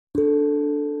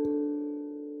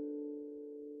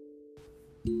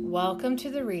Welcome to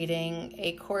the reading,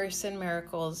 A Course in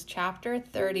Miracles, Chapter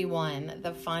 31,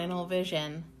 The Final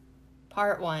Vision,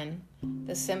 Part 1,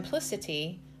 The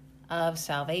Simplicity of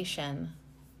Salvation.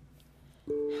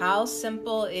 How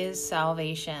simple is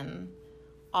salvation?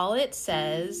 All it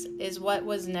says is what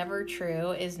was never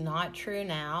true is not true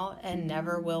now and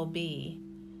never will be.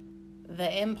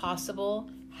 The impossible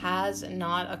has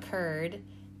not occurred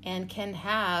and can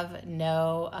have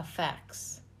no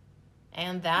effects.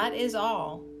 And that is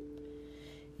all.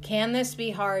 Can this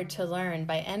be hard to learn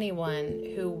by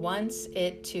anyone who wants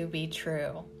it to be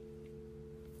true?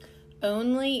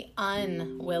 Only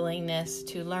unwillingness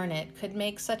to learn it could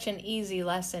make such an easy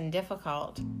lesson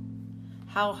difficult.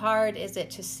 How hard is it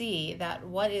to see that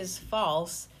what is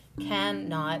false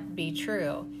cannot be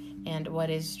true, and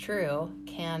what is true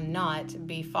cannot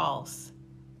be false?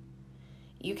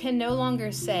 You can no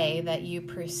longer say that you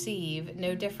perceive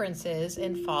no differences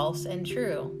in false and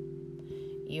true.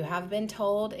 You have been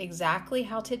told exactly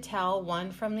how to tell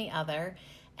one from the other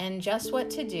and just what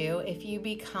to do if you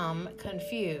become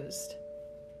confused.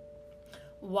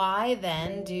 Why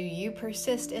then do you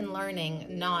persist in learning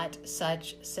not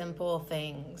such simple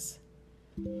things?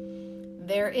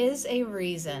 There is a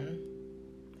reason,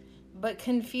 but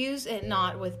confuse it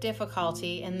not with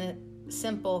difficulty in the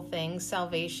simple things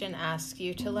salvation asks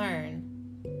you to learn.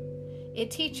 It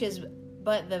teaches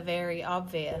but the very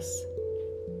obvious.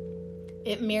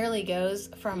 It merely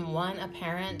goes from one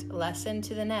apparent lesson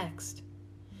to the next,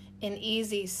 in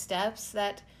easy steps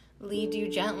that lead you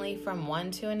gently from one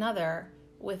to another,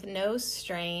 with no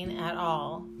strain at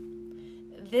all.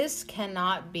 This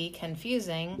cannot be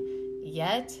confusing,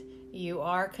 yet you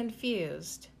are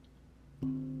confused.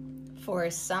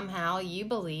 For somehow you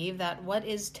believe that what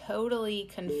is totally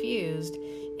confused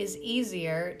is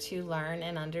easier to learn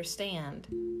and understand.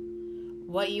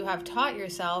 What you have taught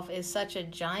yourself is such a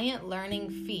giant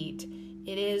learning feat,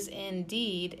 it is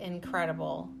indeed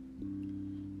incredible.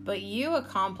 But you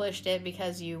accomplished it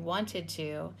because you wanted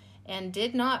to, and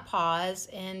did not pause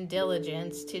in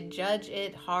diligence to judge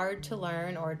it hard to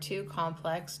learn or too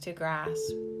complex to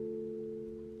grasp.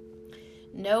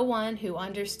 No one who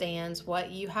understands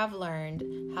what you have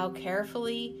learned, how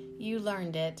carefully you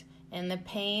learned it, and the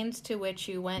pains to which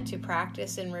you went to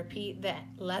practice and repeat the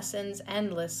lessons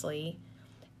endlessly,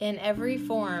 in every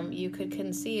form you could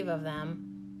conceive of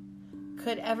them,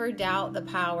 could ever doubt the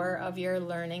power of your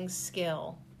learning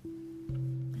skill.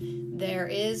 There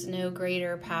is no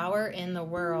greater power in the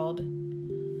world.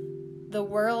 The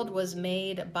world was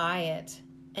made by it,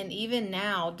 and even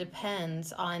now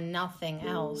depends on nothing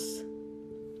else.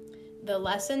 The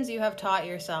lessons you have taught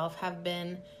yourself have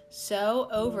been so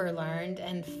overlearned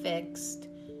and fixed,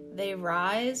 they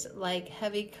rise like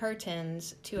heavy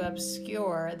curtains to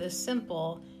obscure the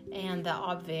simple and the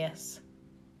obvious.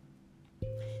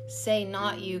 Say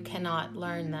not you cannot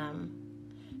learn them,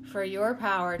 for your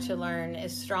power to learn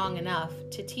is strong enough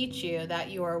to teach you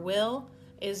that your will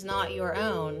is not your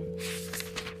own.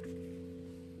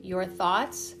 Your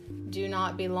thoughts do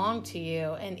not belong to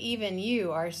you, and even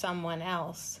you are someone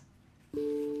else.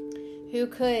 Who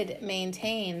could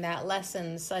maintain that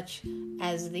lessons such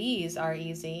as these are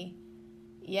easy?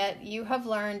 Yet you have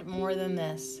learned more than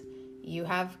this. You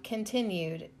have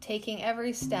continued, taking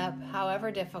every step,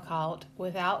 however difficult,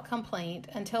 without complaint,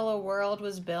 until a world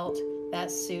was built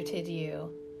that suited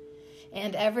you.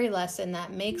 And every lesson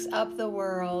that makes up the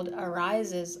world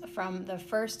arises from the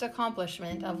first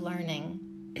accomplishment of learning,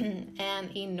 an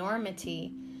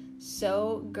enormity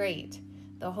so great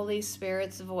the Holy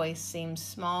Spirit's voice seems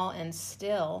small and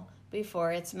still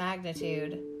before its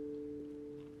magnitude.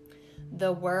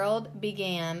 The world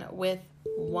began with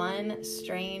one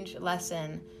strange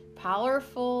lesson,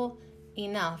 powerful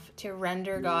enough to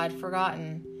render God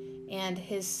forgotten, and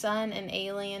his Son an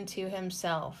alien to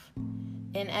himself,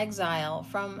 in exile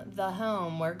from the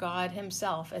home where God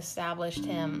himself established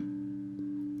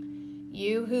him.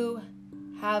 You who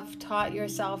have taught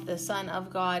yourself the Son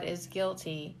of God is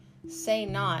guilty, say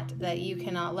not that you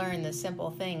cannot learn the simple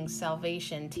things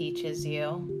salvation teaches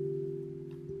you.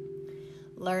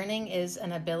 Learning is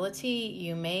an ability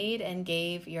you made and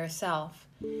gave yourself.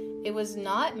 It was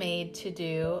not made to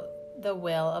do the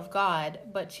will of God,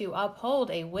 but to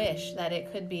uphold a wish that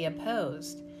it could be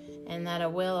opposed, and that a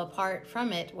will apart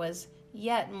from it was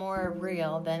yet more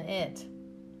real than it.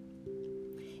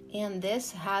 And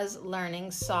this has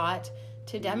learning sought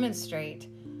to demonstrate,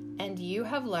 and you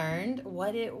have learned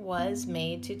what it was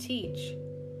made to teach.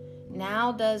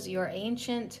 Now does your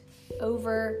ancient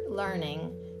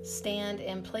over-learning stand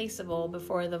implacable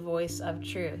before the voice of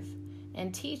truth,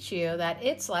 and teach you that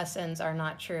its lessons are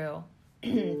not true,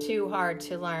 too hard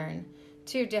to learn,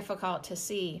 too difficult to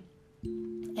see,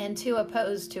 and too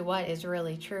opposed to what is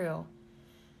really true.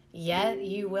 Yet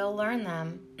you will learn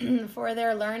them, for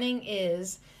their learning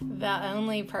is the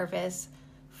only purpose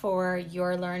for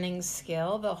your learning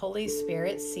skill the Holy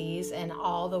Spirit sees in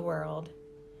all the world.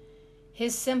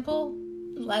 His simple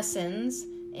lessons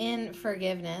in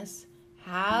forgiveness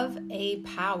have a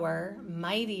power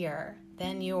mightier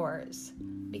than yours,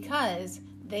 because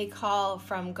they call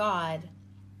from God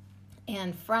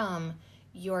and from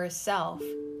yourself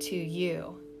to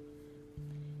you.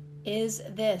 Is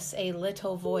this a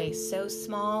little voice so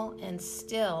small and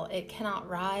still it cannot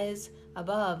rise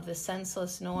above the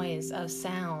senseless noise of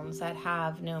sounds that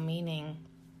have no meaning?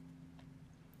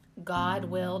 God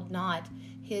willed not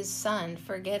his Son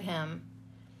forget him,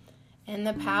 and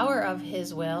the power of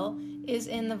his will is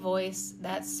in the voice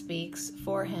that speaks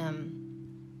for him.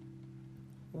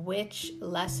 Which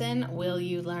lesson will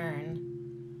you learn?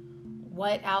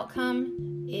 What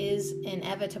outcome is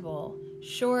inevitable,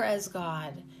 sure as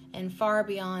God, and far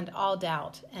beyond all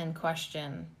doubt and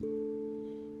question?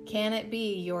 Can it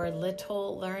be your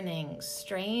little learning,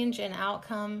 strange in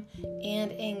outcome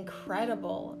and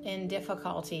incredible in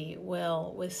difficulty,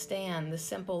 will withstand the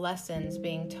simple lessons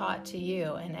being taught to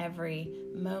you in every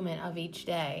moment of each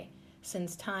day,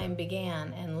 since time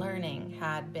began and learning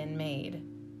had been made?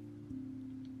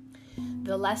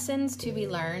 The lessons to be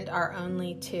learned are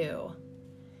only two.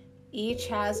 Each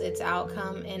has its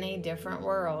outcome in a different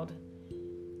world,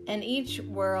 and each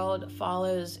world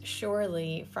follows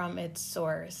surely from its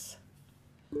source.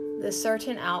 The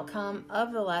certain outcome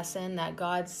of the lesson that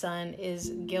God's Son is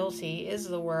guilty is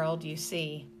the world you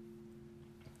see.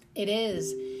 It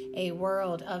is a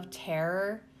world of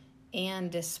terror and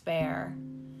despair,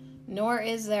 nor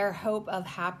is there hope of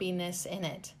happiness in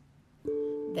it.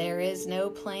 There is no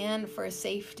plan for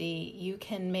safety you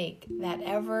can make that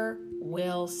ever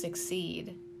will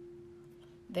succeed.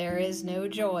 There is no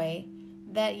joy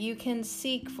that you can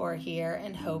seek for here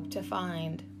and hope to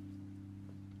find.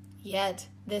 Yet,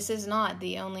 this is not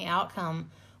the only outcome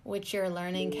which your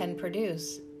learning can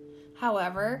produce.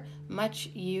 However much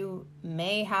you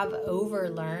may have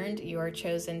overlearned your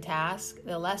chosen task,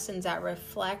 the lessons that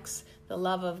reflects the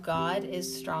love of God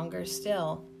is stronger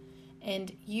still,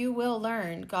 and you will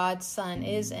learn God's Son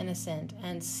is innocent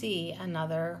and see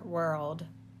another world.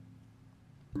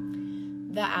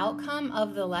 The outcome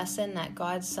of the lesson that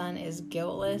God's Son is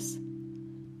guiltless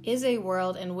is a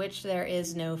world in which there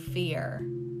is no fear,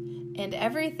 and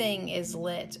everything is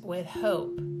lit with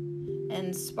hope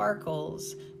and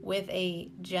sparkles with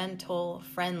a gentle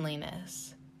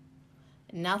friendliness.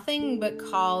 Nothing but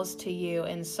calls to you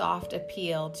in soft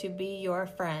appeal to be your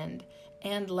friend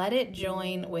and let it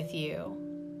join with you.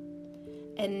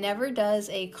 And never does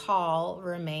a call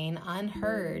remain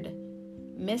unheard,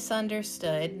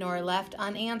 misunderstood, nor left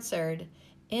unanswered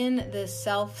in the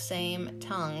self-same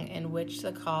tongue in which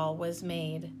the call was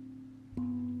made.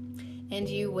 And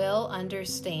you will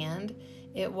understand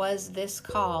it was this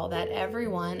call that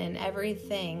everyone and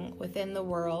everything within the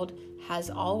world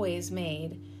has always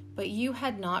made, but you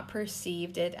had not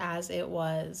perceived it as it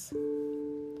was.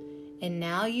 And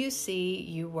now you see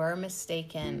you were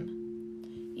mistaken.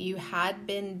 You had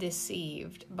been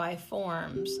deceived by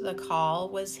forms the call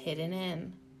was hidden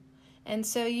in, and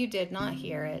so you did not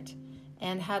hear it,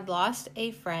 and had lost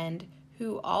a friend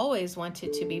who always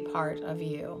wanted to be part of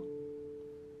you.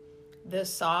 The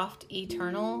soft,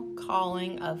 eternal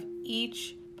calling of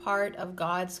each part of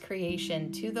God's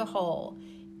creation to the whole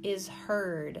is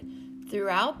heard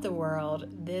throughout the world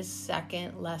this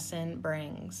second lesson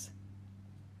brings.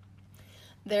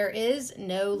 There is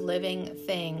no living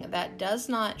thing that does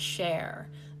not share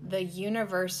the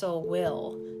universal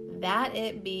will that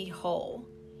it be whole,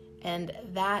 and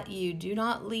that you do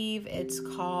not leave its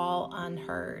call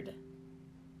unheard.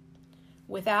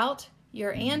 Without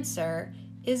your answer,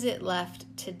 is it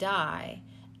left to die,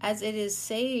 as it is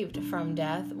saved from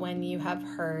death when you have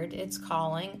heard its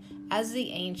calling as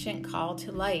the ancient call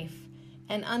to life,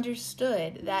 and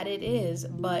understood that it is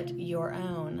but your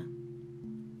own.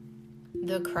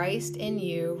 The Christ in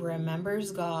you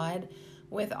remembers God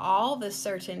with all the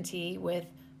certainty with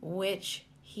which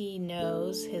he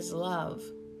knows his love,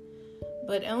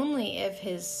 but only if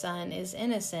his Son is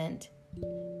innocent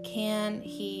can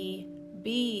he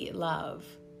be love.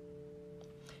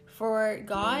 For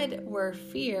God were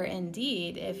fear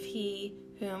indeed if he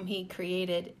whom he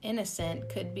created innocent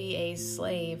could be a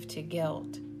slave to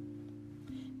guilt.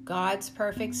 God's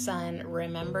perfect Son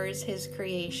remembers his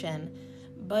creation,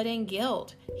 but in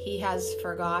guilt he has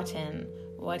forgotten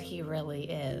what he really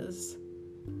is.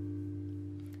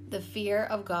 The fear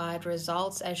of God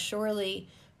results as surely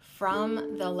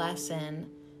from the lesson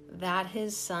that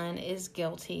his son is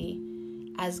guilty,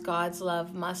 as God's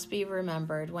love must be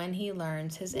remembered when he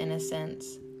learns his innocence.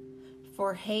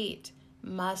 For hate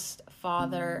must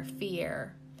father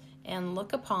fear, and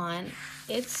look upon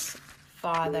its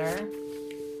father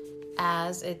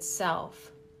as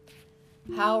itself.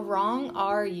 How wrong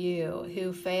are you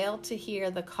who fail to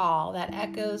hear the call that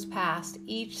echoes past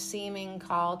each seeming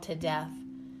call to death,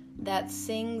 that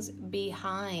sings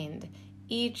behind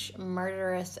each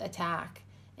murderous attack,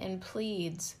 and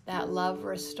pleads that love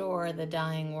restore the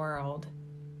dying world.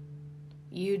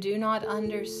 You do not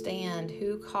understand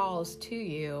who calls to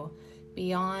you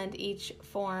beyond each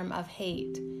form of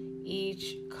hate,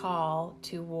 each call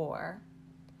to war.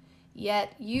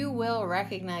 Yet you will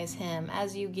recognize him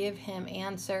as you give him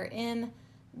answer in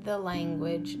the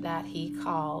language that he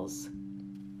calls.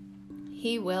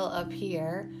 He will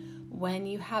appear when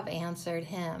you have answered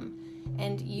him,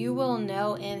 and you will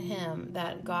know in him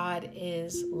that God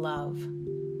is love.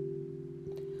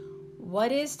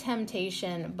 What is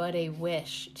temptation but a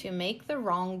wish to make the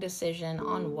wrong decision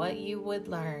on what you would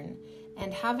learn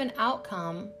and have an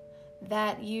outcome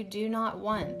that you do not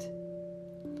want?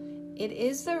 It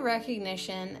is the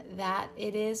recognition that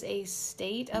it is a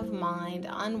state of mind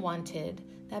unwanted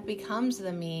that becomes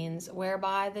the means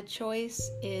whereby the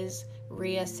choice is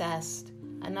reassessed,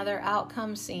 another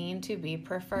outcome seen to be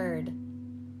preferred.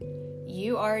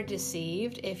 You are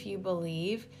deceived if you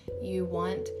believe you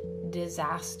want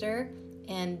disaster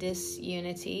and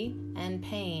disunity and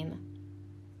pain.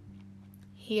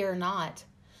 Hear not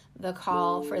the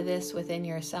call for this within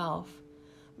yourself,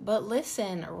 but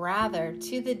listen rather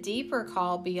to the deeper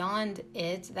call beyond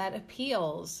it that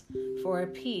appeals for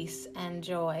peace and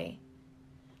joy.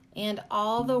 And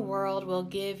all the world will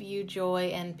give you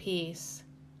joy and peace.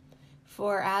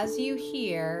 For as you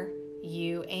hear,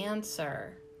 you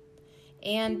answer.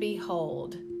 And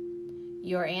behold,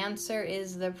 your answer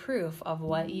is the proof of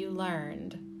what you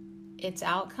learned. Its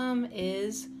outcome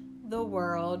is the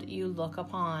world you look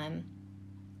upon.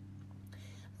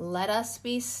 Let us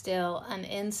be still an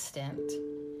instant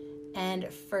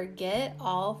and forget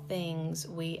all things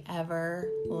we ever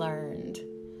learned,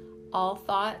 all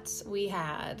thoughts we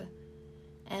had,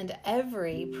 and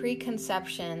every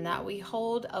preconception that we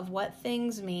hold of what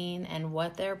things mean and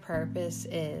what their purpose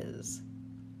is.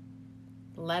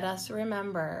 Let us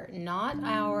remember not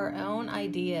our own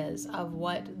ideas of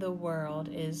what the world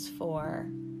is for.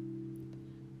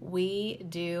 We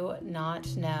do not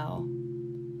know.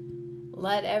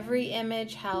 Let every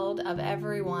image held of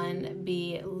everyone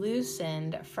be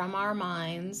loosened from our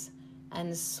minds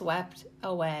and swept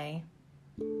away.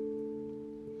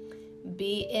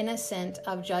 Be innocent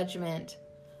of judgment,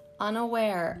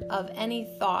 unaware of any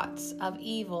thoughts of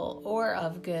evil or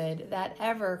of good that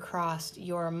ever crossed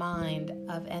your mind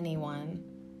of anyone.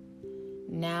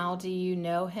 Now do you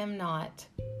know him not,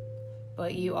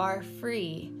 but you are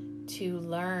free to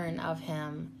learn of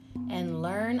him and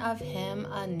learn of him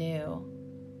anew.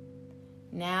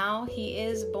 Now he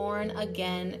is born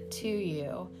again to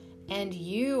you, and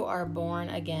you are born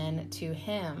again to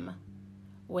him,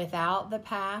 without the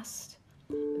past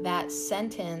that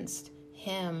sentenced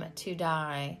him to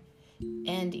die,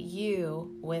 and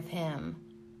you with him.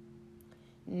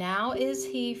 Now is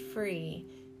he free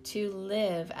to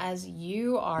live as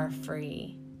you are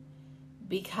free,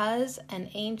 because an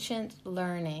ancient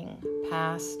learning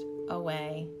passed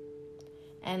away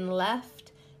and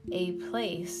left a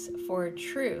place for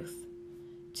truth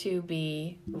to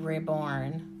be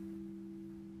reborn.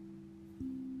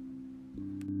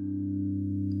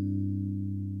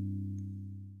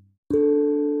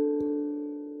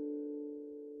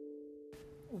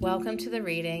 Welcome to the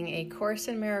reading, A Course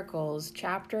in Miracles,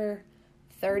 Chapter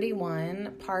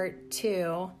 31, Part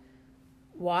 2,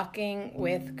 Walking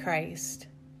with Christ.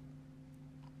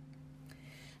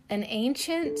 An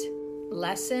ancient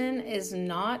lesson is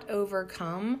not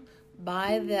overcome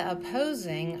by the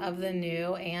opposing of the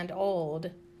new and old.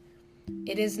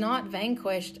 It is not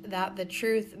vanquished that the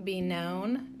truth be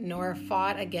known, nor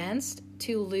fought against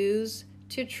to lose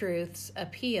to truth's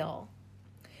appeal.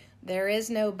 There is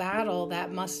no battle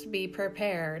that must be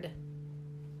prepared,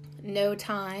 no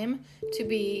time to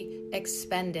be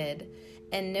expended,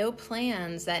 and no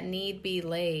plans that need be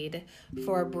laid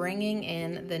for bringing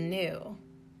in the new.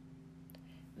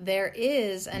 There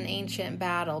is an ancient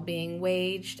battle being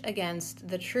waged against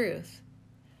the truth,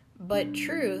 but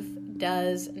truth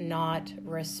does not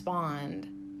respond.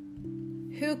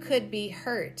 Who could be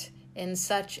hurt in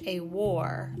such a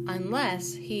war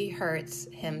unless he hurts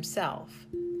himself?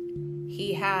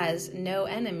 He has no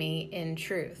enemy in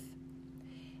truth.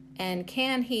 And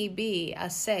can he be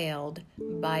assailed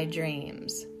by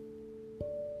dreams?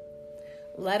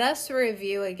 Let us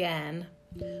review again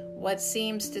what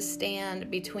seems to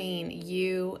stand between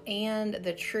you and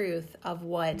the truth of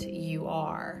what you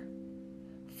are,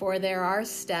 for there are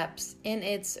steps in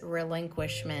its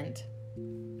relinquishment.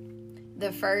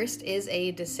 The first is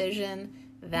a decision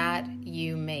that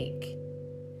you make,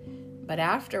 but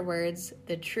afterwards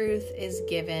the truth is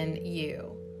given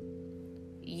you.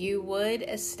 You would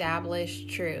establish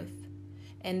truth,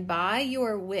 and by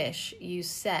your wish you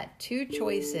set two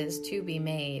choices to be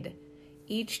made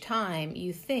each time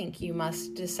you think you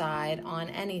must decide on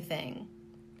anything.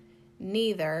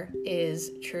 Neither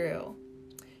is true,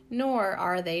 nor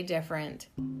are they different.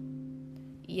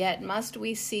 Yet must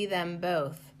we see them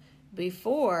both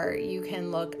before you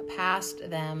can look past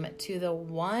them to the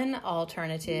one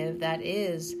alternative that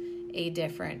is a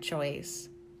different choice.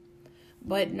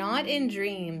 But not in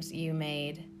dreams you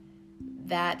made,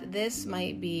 that this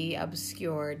might be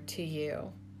obscured to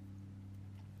you.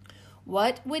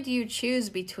 What would you choose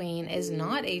between is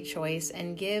not a choice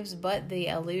and gives but the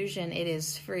illusion it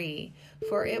is free,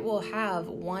 for it will have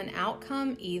one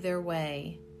outcome either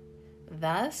way.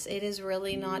 Thus, it is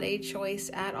really not a choice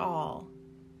at all.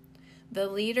 The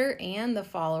leader and the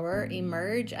follower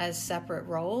emerge as separate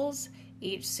roles,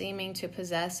 each seeming to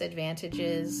possess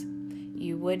advantages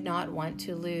you would not want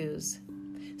to lose.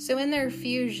 So in their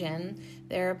fusion,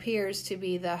 there appears to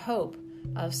be the hope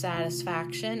of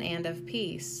satisfaction and of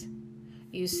peace.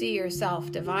 You see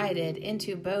yourself divided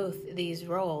into both these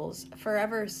roles,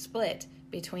 forever split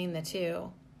between the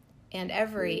two, and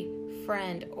every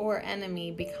friend or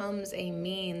enemy becomes a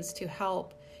means to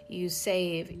help you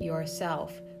save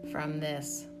yourself from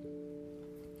this.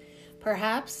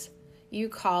 Perhaps you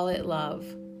call it love.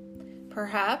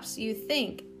 Perhaps you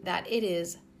think that it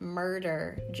is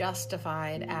murder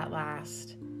justified at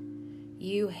last.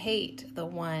 You hate the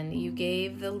one you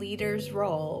gave the leader's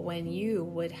role when you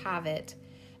would have it,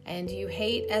 and you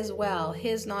hate as well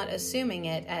his not assuming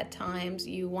it at times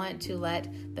you want to let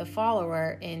the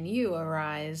follower in you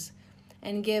arise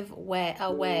and give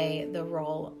away the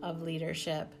role of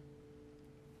leadership.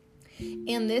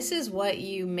 And this is what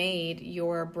you made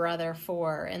your brother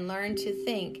for, and learn to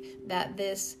think that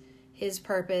this his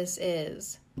purpose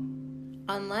is.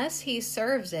 Unless he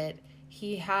serves it,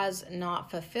 he has not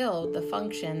fulfilled the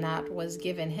function that was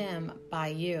given him by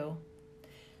you.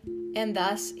 And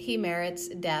thus he merits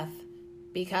death,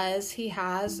 because he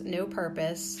has no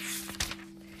purpose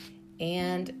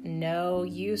and no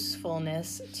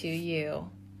usefulness to you.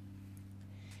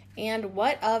 And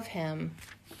what of him?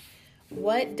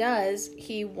 What does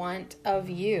he want of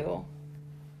you?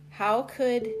 How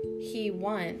could he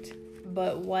want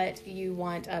but what you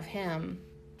want of him?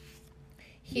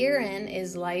 Herein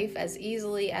is life as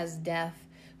easily as death,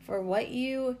 for what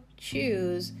you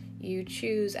choose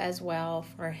as well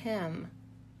for him.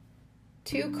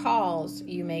 Two calls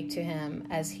you make to him,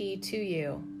 as he to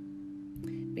you.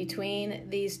 Between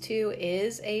these two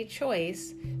is a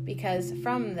choice, because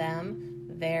from them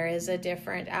there is a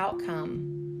different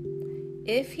outcome.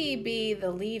 If he be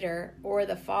the leader or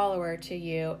the follower to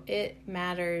you, it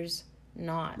matters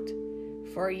not,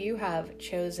 for you have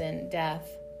chosen death.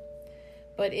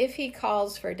 But if he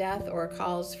calls for death or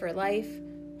calls for life,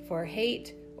 for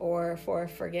hate or for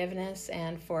forgiveness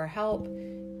and for help,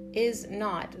 is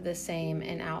not the same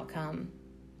in outcome.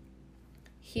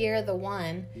 Hear the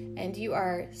one, and you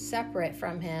are separate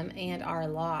from him and are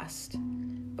lost.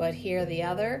 But hear the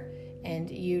other, and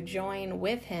you join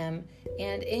with him,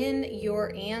 and in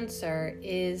your answer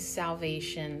is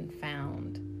salvation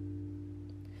found.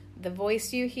 The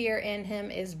voice you hear in him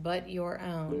is but your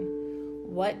own.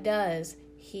 What does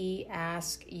he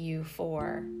ask you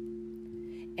for?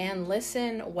 And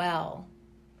listen well,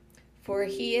 for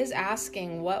he is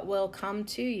asking what will come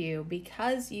to you,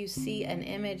 because you see an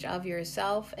image of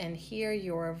yourself and hear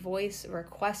your voice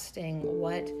requesting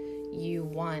what you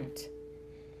want.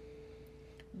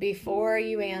 Before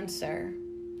you answer,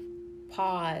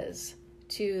 pause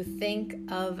to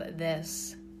think of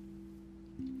this.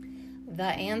 The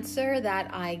answer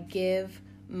that I give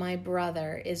my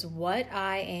brother is what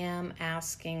I am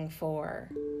asking for,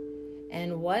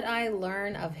 and what I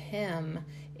learn of him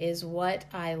is what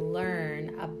I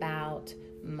learn about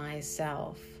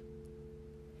myself.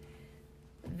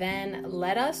 Then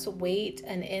let us wait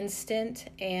an instant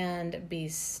and be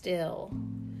still,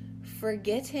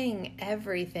 forgetting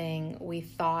everything we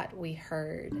thought we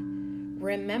heard,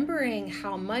 remembering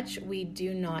how much we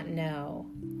do not know.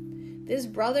 This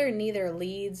brother neither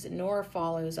leads nor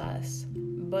follows us,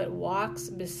 but walks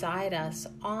beside us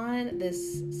on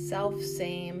this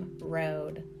self-same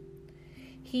road.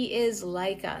 He is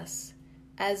like us,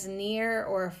 as near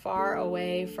or far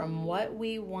away from what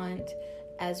we want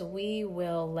as we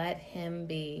will let him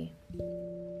be.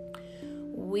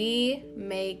 We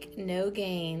make no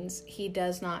gains he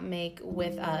does not make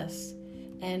with us,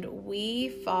 and we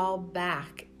fall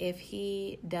back if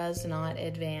he does not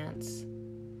advance.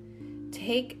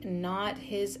 Take not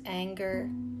his anger,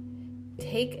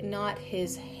 take not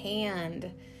his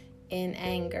hand in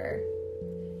anger,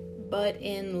 but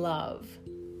in love.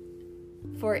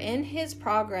 For in his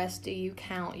progress do you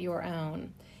count your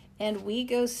own, and we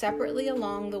go separately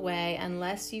along the way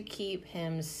unless you keep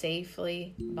him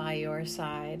safely by your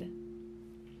side.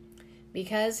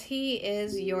 Because he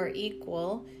is your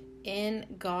equal in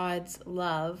God's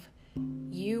love,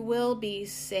 you will be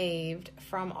saved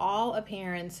from all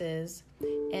appearances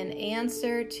and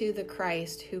answer to the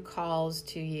Christ who calls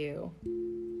to you.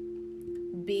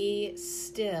 Be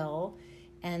still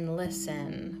and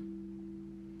listen.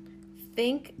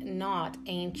 Think not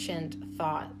ancient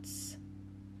thoughts.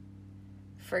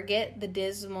 Forget the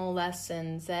dismal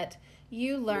lessons that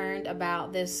you learned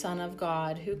about this Son of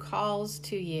God who calls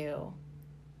to you.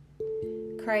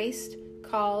 Christ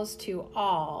calls to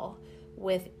all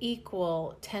with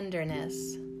equal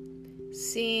tenderness,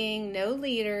 seeing no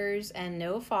leaders and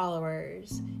no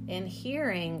followers, and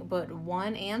hearing but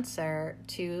one answer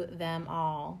to them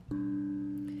all.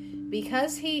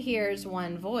 Because he hears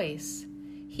one voice,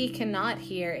 he cannot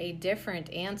hear a different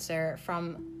answer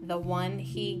from the one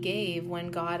he gave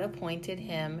when God appointed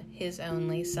him his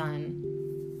only Son.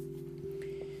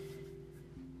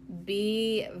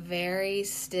 Be very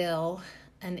still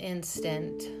an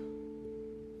instant.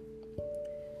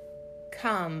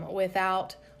 Come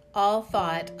without all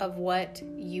thought of what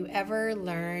you ever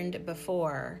learned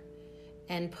before,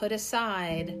 and put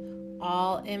aside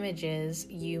all images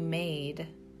you made.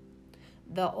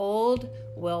 The old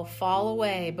will fall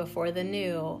away before the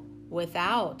new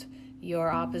without your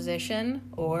opposition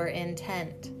or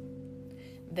intent.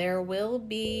 There will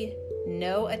be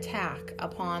no attack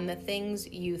upon the things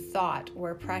you thought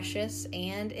were precious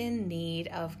and in need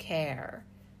of care.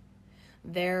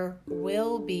 There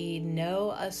will be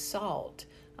no assault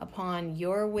upon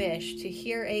your wish to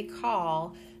hear a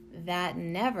call that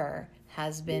never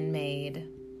has been made.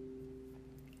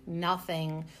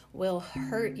 Nothing will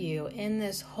hurt you in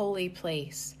this holy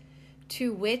place,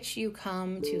 to which you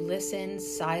come to listen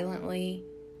silently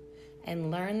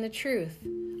and learn the truth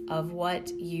of what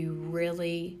you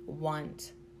really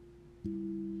want.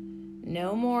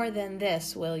 No more than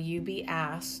this will you be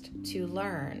asked to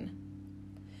learn.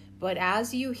 But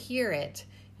as you hear it,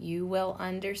 you will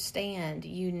understand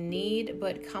you need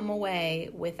but come away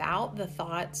without the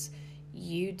thoughts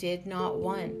you did not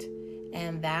want,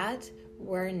 and that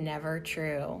were never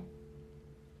true.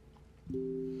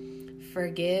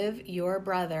 Forgive your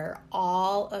brother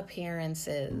all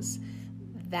appearances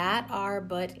that are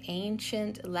but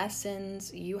ancient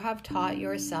lessons you have taught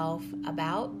yourself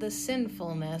about the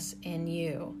sinfulness in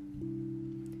you.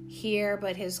 Hear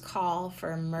but his call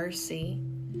for mercy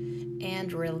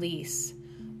and release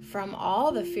from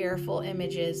all the fearful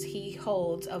images he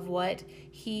holds of what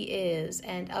he is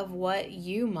and of what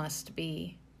you must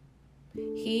be.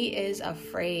 He is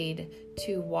afraid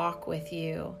to walk with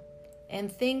you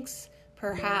and thinks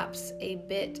perhaps a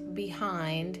bit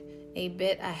behind, a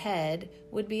bit ahead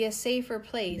would be a safer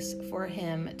place for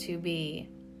him to be.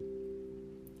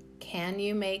 Can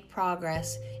you make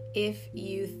progress if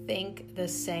you think the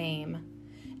same,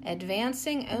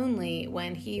 advancing only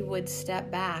when he would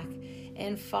step back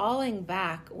and falling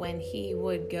back when he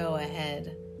would go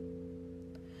ahead?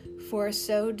 For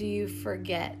so do you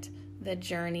forget the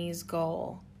journey's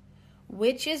goal,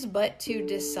 which is but to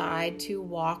decide to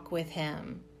walk with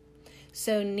him,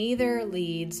 so neither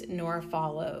leads nor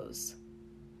follows.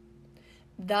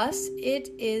 Thus it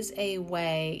is a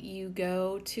way you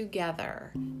go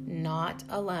together, not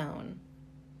alone.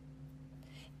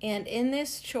 And in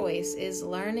this choice is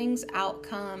learning's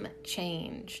outcome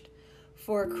changed,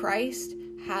 for Christ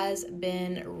has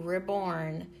been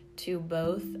reborn to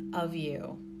both of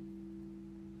you.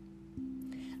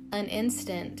 An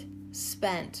instant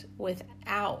spent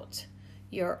without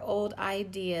your old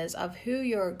ideas of who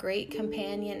your great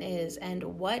companion is and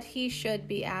what he should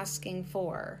be asking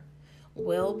for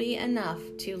will be enough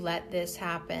to let this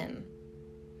happen,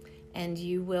 and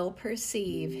you will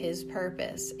perceive his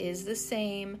purpose is the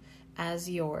same as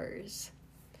yours.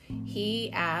 He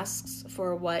asks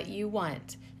for what you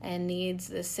want and needs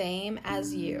the same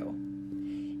as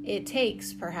you. It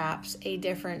takes perhaps a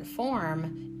different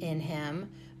form in him,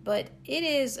 but it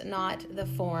is not the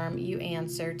form you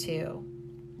answer to.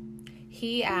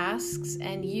 He asks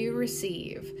and you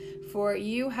receive, For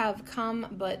you have come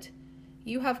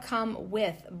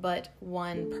with but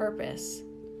one purpose,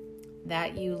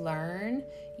 that you learn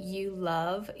you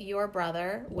love your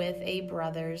brother with a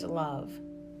brother's love.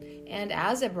 And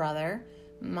as a brother,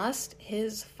 must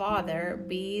his father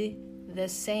be the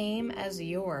same as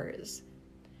yours,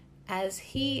 as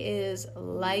he is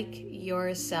like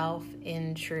yourself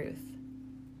in truth.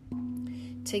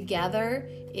 Together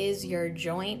is your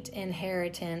joint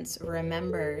inheritance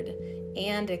remembered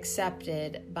and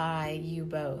accepted by you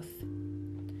both.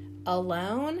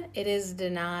 Alone it is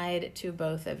denied to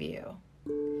both of you.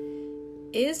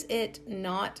 Is it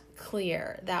not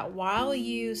clear that while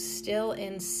you still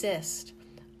insist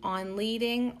on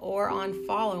leading or on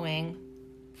following,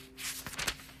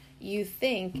 you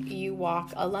think you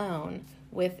walk alone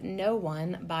with no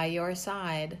one by your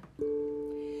side?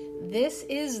 This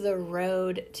is the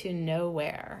road to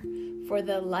nowhere, for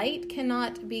the light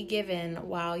cannot be given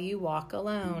while you walk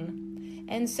alone,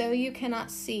 and so you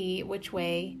cannot see which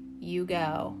way you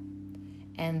go.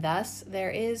 And thus there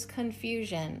is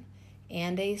confusion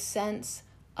and a sense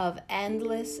of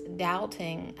endless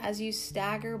doubting as you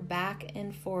stagger back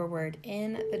and forward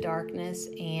in the darkness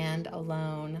and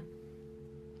alone.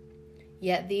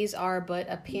 Yet these are but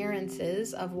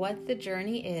appearances of what the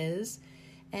journey is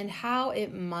and how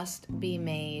it must be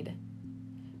made.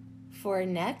 For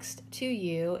next to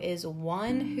you is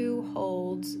one who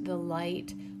holds the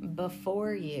light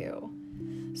before you,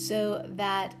 so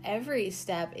that every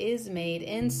step is made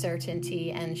in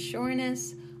certainty and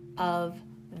sureness of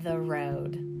the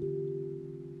road.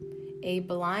 A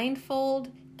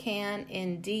blindfold can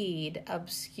indeed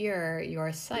obscure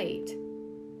your sight,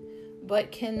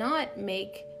 but cannot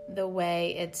make the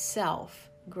way itself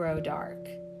grow dark.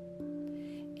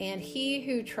 And he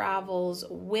who travels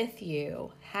with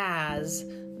you has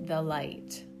the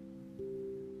light.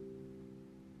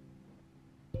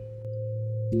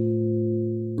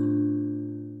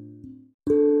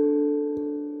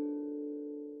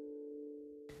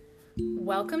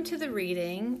 Welcome to the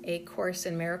reading, A Course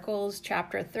in Miracles,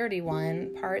 Chapter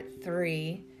 31, Part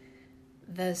 3,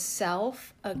 The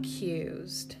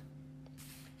Self-Accused.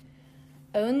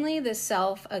 Only the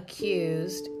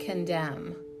self-accused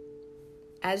condemn.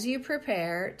 As you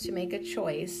prepare to make a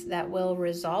choice that will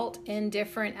result in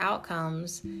different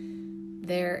outcomes,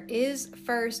 there is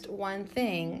first one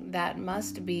thing that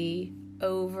must be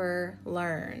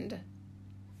overlearned.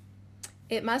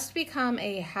 It must become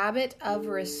a habit of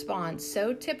response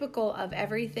so typical of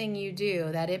everything you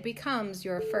do that it becomes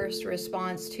your first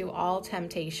response to all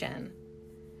temptation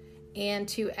and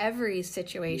to every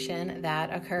situation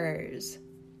that occurs.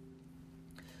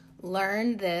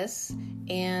 Learn this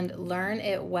and learn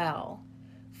it well,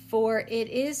 for it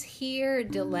is here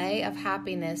delay of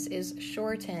happiness is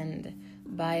shortened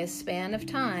by a span of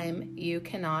time you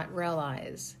cannot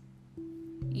realize.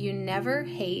 You never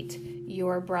hate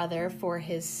your brother for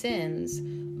his sins,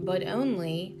 but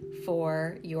only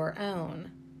for your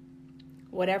own.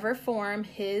 Whatever form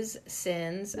his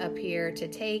sins appear to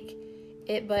take,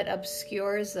 it but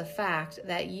obscures the fact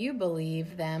that you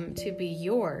believe them to be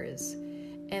yours,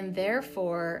 and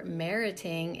therefore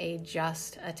meriting a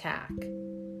just attack.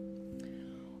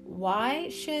 Why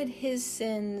should his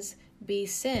sins be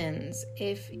sins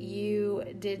if you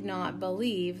did not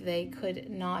believe they could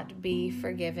not be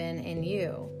forgiven in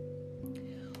you?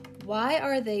 Why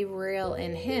are they real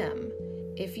in him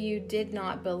if you did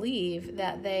not believe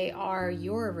that they are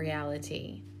your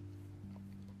reality?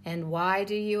 And why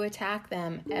do you attack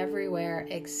them everywhere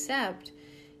except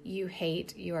you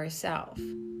hate yourself?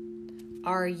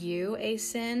 Are you a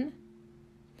sin?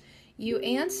 You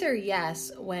answer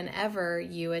yes whenever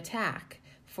you attack,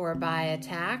 for by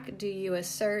attack do you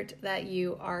assert that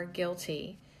you are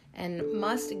guilty and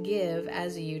must give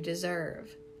as you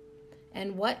deserve.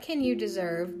 And what can you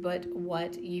deserve but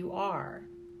what you are?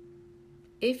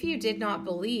 If you did not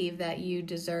believe that you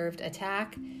deserved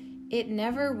attack, it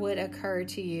never would occur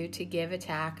to you to give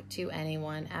attack to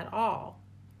anyone at all.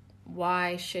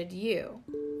 Why should you?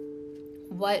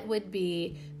 What would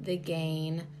be the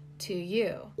gain to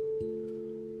you?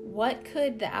 What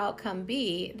could the outcome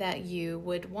be that you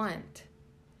would want?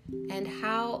 And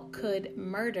how could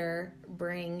murder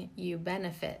bring you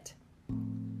benefit?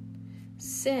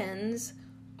 Sins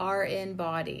are in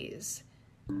bodies.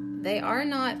 They are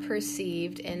not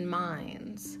perceived in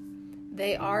minds.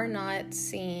 They are not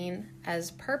seen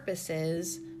as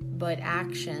purposes, but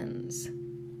actions.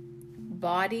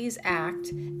 Bodies act,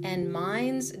 and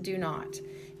minds do not,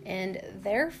 and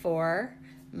therefore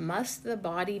must the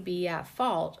body be at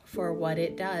fault for what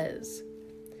it does.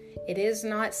 It is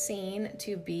not seen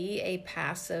to be a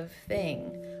passive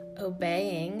thing,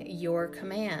 obeying your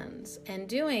commands and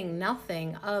doing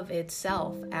nothing of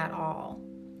itself at all.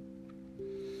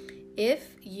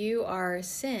 If you are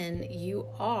sin, you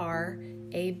are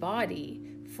a body,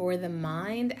 for the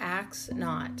mind acts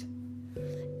not.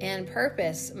 And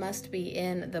purpose must be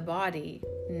in the body,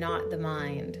 not the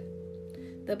mind.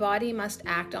 The body must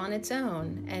act on its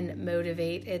own and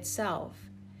motivate itself.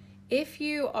 If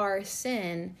you are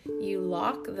sin, you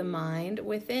lock the mind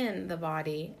within the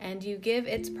body, and you give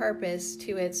its purpose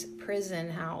to its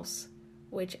prison house,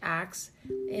 which acts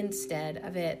instead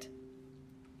of it.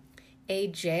 A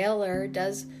jailer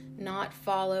does not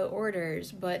follow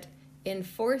orders, but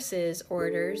enforces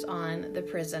orders on the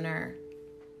prisoner.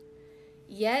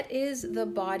 Yet is the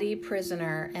body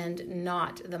prisoner and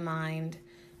not the mind.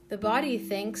 The body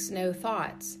thinks no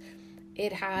thoughts.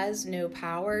 It has no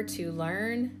power to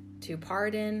learn, to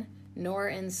pardon, nor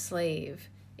enslave.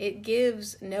 It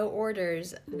gives no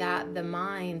orders that the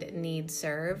mind need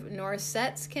serve, nor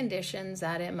sets conditions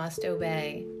that it must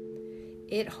obey.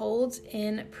 It holds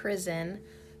in prison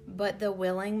but the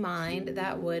willing mind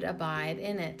that would abide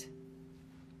in it.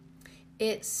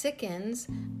 It sickens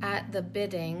at the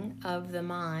bidding of the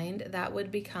mind that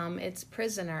would become its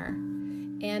prisoner,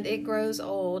 and it grows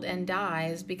old and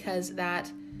dies because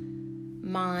that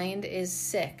mind is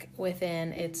sick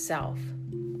within itself.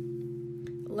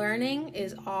 Learning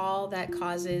is all that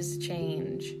causes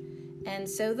change, and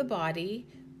so the body,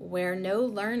 where no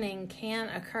learning can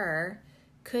occur,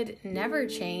 could never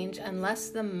change unless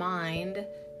the mind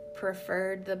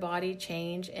preferred the body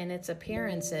change in its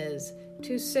appearances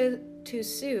to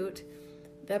suit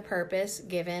the purpose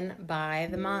given by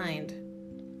the mind.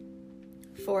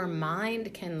 For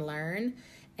mind can learn,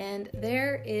 and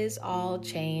there is all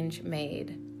change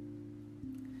made.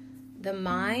 The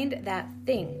mind that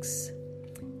thinks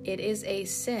it is a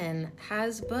sin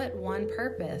has but one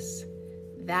purpose,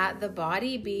 that the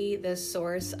body be the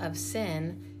source of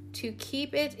sin, to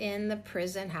keep it in the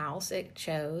prison house it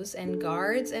chose, and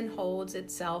guards and holds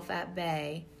itself at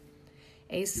bay,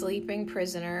 a sleeping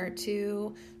prisoner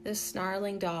to the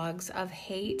snarling dogs of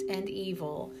hate and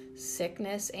evil,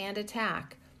 sickness and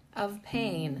attack, of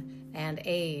pain and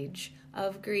age,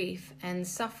 of grief and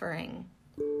suffering.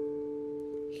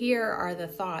 Here are the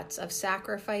thoughts of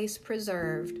sacrifice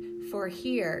preserved, for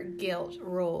here guilt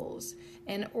rules,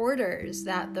 and orders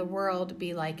that the world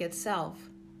be like itself,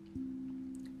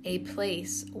 a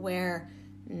place where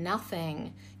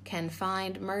nothing can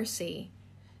find mercy,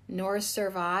 nor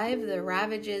survive the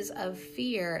ravages of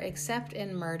fear except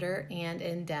in murder and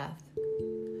in death.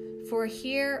 For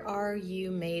here are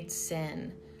you made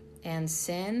sin, and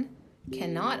sin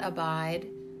cannot abide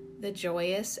the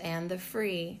joyous and the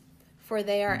free, for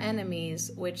they are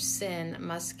enemies which sin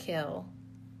must kill.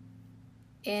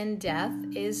 In death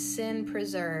is sin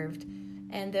preserved,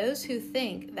 and those who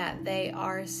think that they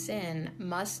are sin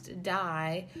must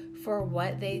die for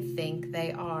what they think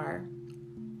they are.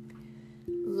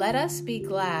 Let us be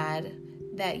glad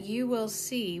that you will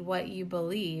see what you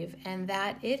believe, and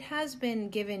that it has been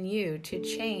given you to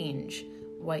change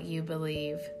what you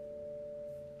believe.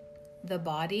 The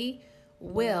body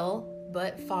will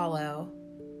but follow.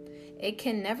 It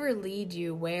can never lead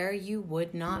you where you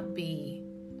would not be.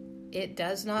 It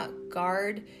does not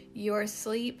guard your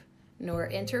sleep, nor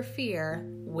interfere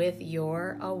with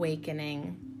your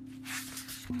awakening.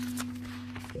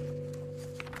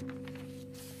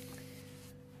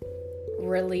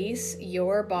 Release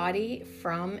your body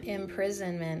from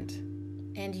imprisonment,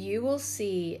 and you will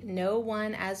see no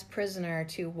one as prisoner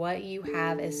to what you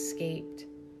have escaped.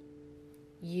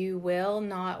 You will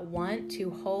not want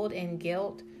to hold in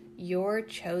guilt your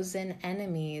chosen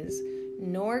enemies,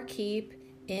 nor keep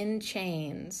in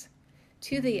chains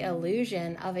to the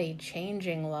illusion of a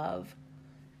changing love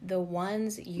the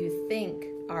ones you think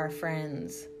are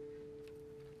friends.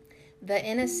 The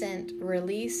innocent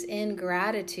release in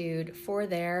gratitude for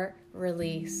their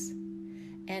release,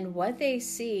 and what they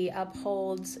see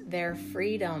upholds their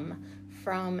freedom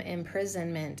from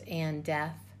imprisonment and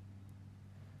death.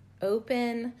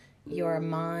 Open your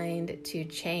mind to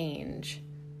change,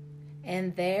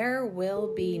 and there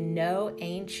will be no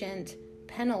ancient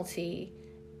penalty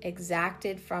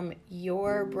exacted from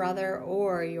your brother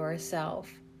or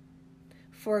yourself.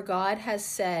 For God has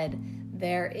said,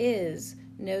 there is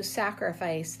no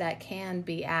sacrifice that can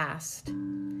be asked.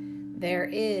 There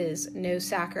is no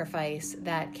sacrifice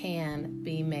that can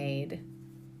be made.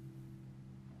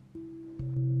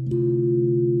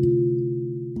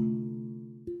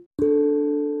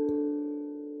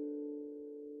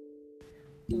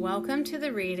 Welcome to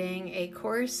the reading, A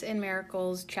Course in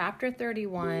Miracles, Chapter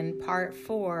 31, Part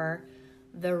 4,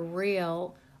 The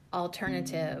Real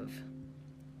alternative.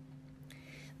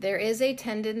 There is a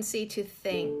tendency to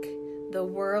think the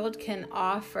world can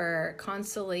offer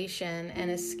consolation and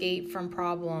escape from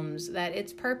problems that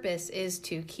its purpose is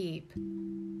to keep.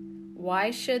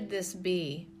 Why should this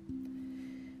be?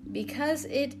 Because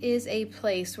it is a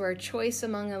place where choice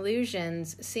among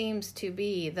illusions seems to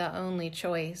be the only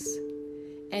choice,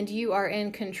 and you are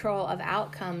in control of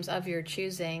outcomes of your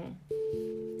choosing.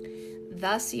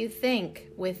 Thus you think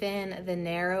within the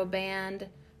narrow band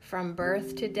from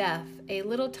birth to death, a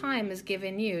little time is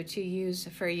given you to use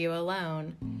for you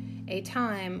alone, a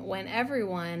time when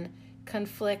everyone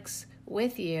conflicts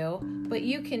with you, but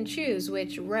you can choose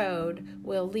which road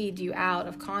will lead you out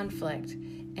of conflict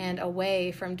and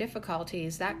away from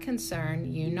difficulties that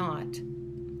concern you not.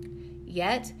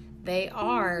 Yet they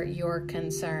are your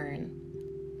concern.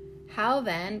 How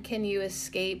then can you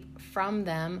escape from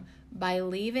them by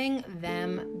leaving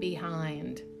them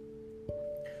behind?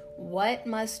 What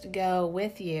must go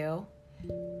with you,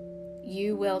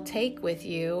 you will take with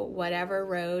you whatever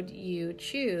road you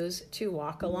choose to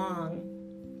walk along.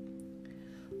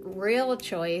 Real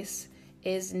choice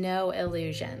is no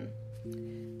illusion,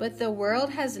 but the world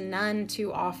has none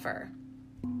to offer,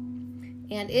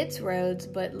 and its roads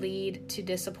but lead to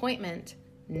disappointment,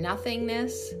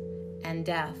 nothingness, and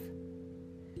death.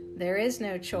 There is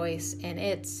no choice in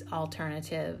its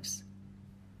alternatives.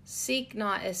 Seek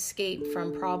not escape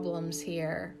from problems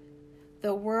here.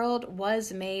 The world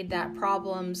was made that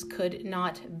problems could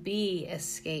not be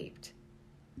escaped.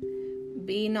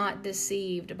 Be not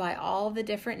deceived by all the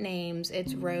different names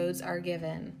its roads are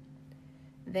given.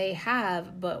 They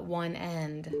have but one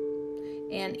end,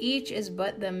 and each is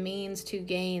but the means to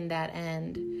gain that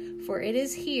end. For it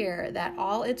is here that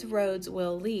all its roads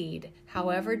will lead,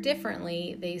 however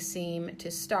differently they seem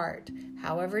to start,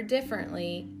 however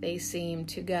differently they seem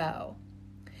to go.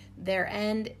 Their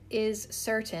end is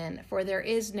certain, for there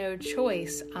is no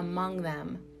choice among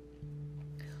them.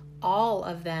 All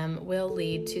of them will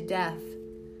lead to death.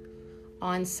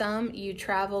 On some you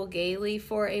travel gaily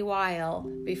for a while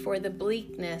before the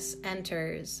bleakness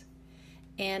enters,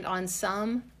 and on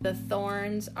some the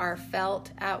thorns are felt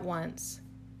at once.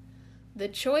 The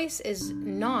choice is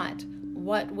not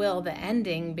what will the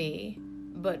ending be,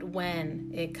 but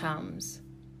when it comes.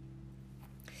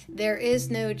 There is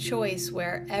no choice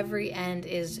where every end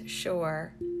is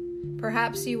sure.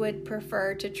 Perhaps you would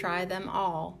prefer to try them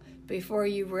all before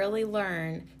you really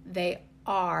learn they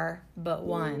are but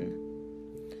one.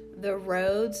 The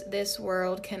roads this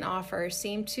world can offer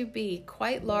seem to be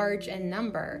quite large in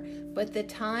number, but the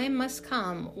time must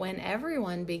come when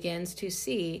everyone begins to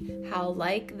see how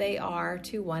like they are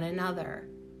to one another.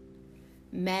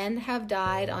 Men have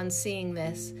died on seeing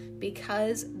this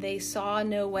because they saw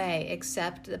no way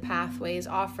except the pathways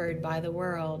offered by the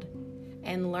world,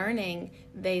 and learning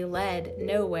they led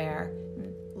nowhere,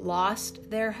 lost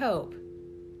their hope.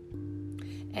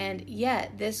 And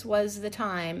yet this was the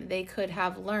time they could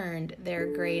have learned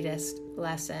their greatest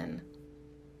lesson.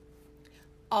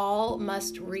 All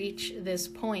must reach this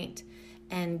point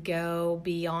and go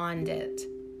beyond it.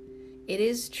 It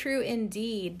is true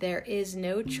indeed there is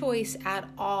no choice at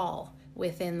all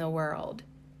within the world.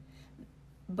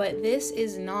 But this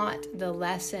is not the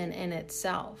lesson in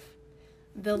itself.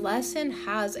 The lesson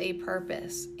has a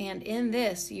purpose, and in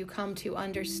this you come to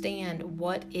understand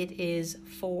what it is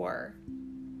for.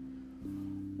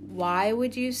 Why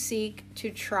would you seek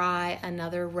to try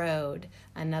another road,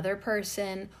 another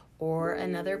person, or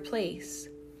another place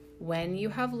when you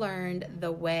have learned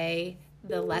the way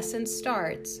the lesson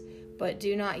starts, but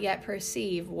do not yet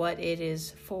perceive what it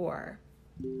is for?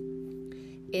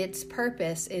 Its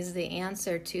purpose is the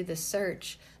answer to the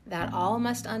search that all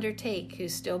must undertake who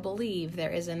still believe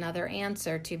there is another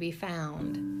answer to be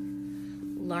found.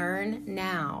 Learn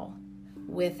now,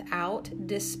 without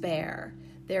despair.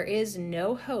 There is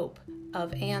no hope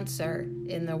of answer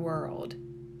in the world.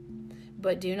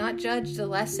 But do not judge the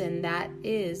lesson that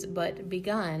is but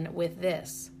begun with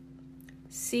this.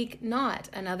 Seek not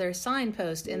another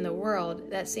signpost in the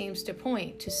world that seems to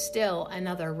point to still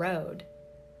another road.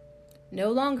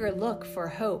 No longer look for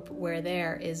hope where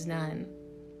there is none.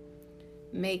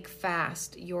 Make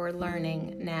fast your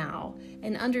learning now,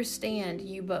 and understand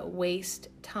you but waste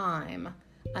time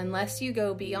unless you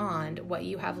go beyond what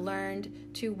you have learned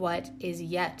to what is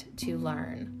yet to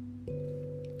learn.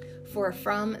 For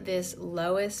from this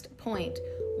lowest point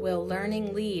will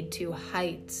learning lead to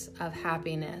heights of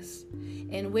happiness,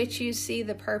 in which you see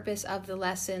the purpose of the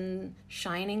lesson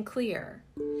shining clear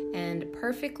and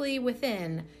perfectly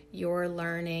within your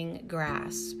learning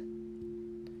grasp.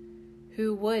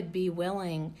 who would be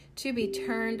willing to be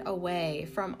turned away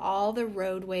from all the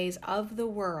roadways of the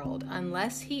world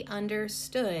unless he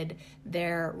understood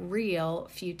their real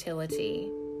futility?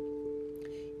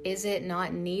 Is it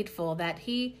not needful that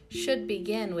he should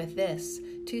begin with this,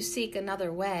 to seek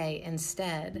another way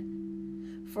instead?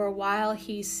 For while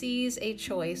he sees a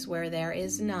choice where there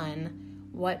is none,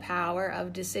 what power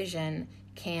of decision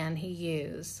can he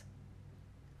use?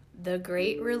 The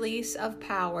great release of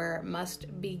power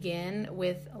must begin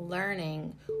with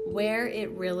learning where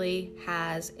it really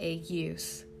has a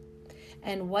use,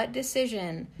 and what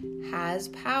decision has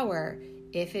power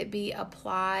if it be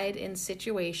applied in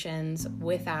situations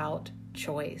without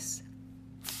choice.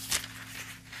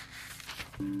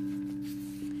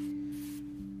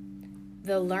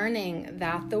 The learning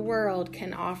that the world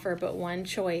can offer but one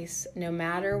choice, no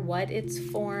matter what its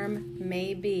form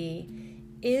may be,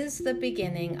 is the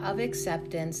beginning of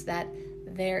acceptance that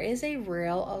there is a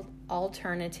real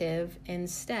alternative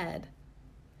instead.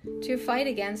 To fight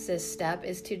against this step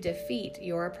is to defeat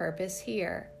your purpose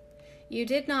here. You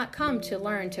did not come to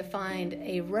learn to find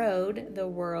a road the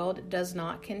world does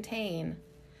not contain.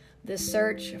 The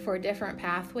search for different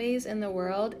pathways in the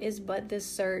world is but the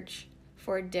search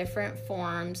for different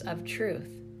forms of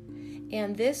truth,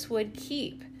 and this would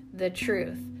keep the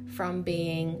truth from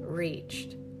being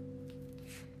reached.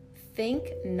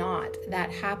 Think not that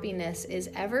happiness is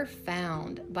ever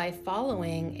found by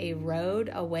following a road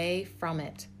away from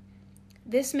it.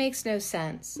 This makes no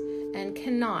sense and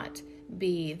cannot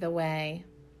be the way.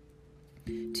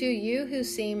 To you who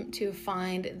seem to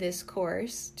find this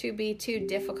course to be too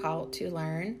difficult to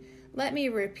learn, let me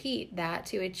repeat that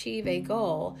to achieve a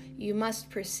goal, you must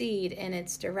proceed in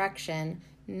its direction,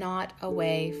 not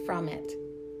away from it.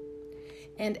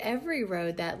 And every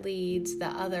road that leads the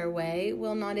other way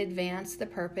will not advance the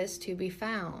purpose to be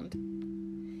found.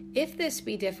 If this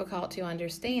be difficult to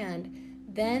understand,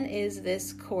 then is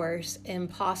this course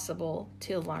impossible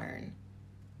to learn.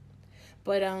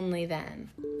 But only then,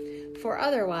 for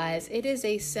otherwise it is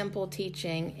a simple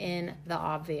teaching in the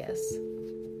obvious.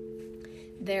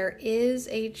 There is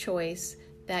a choice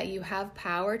that you have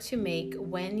power to make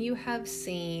when you have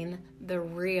seen the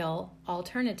real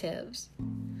alternatives.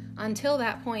 Until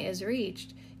that point is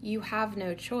reached, you have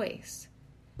no choice,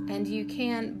 and you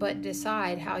can but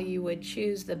decide how you would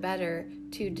choose the better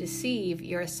to deceive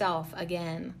yourself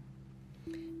again.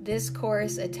 This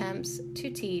course attempts to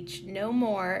teach no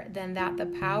more than that the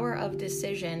power of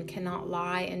decision cannot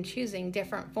lie in choosing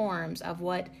different forms of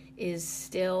what is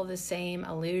still the same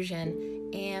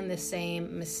illusion and the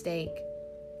same mistake.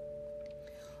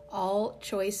 All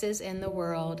choices in the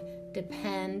world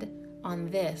depend on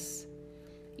this.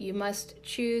 You must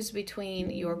choose between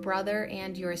your brother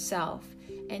and yourself,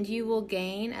 and you will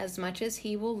gain as much as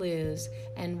he will lose,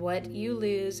 and what you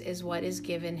lose is what is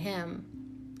given him.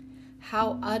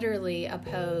 How utterly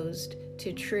opposed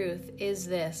to truth is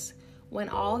this, when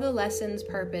all the lesson's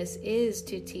purpose is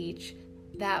to teach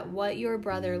that what your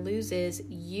brother loses,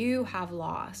 you have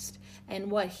lost, and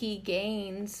what he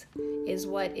gains is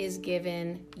what is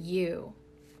given you.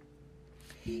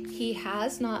 He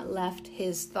has not left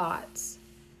his thoughts,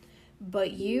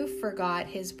 but you forgot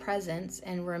his presence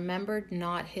and remembered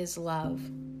not his love.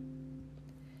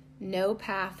 No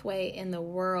pathway in the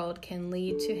world can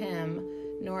lead to him,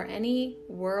 nor any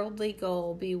worldly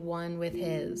goal be one with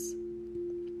his.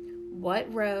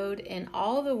 What road in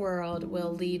all the world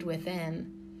will lead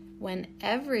within, when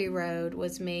every road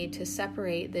was made to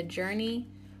separate the journey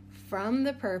from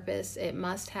the purpose it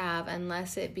must have,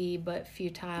 unless it be but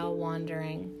futile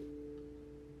wandering?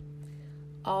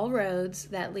 All roads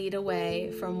that lead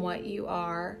away from what you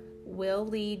are will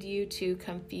lead you to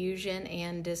confusion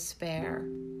and despair.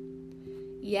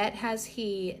 Yet has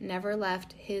he never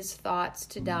left his thoughts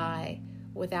to die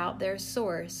without their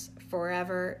source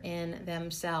forever in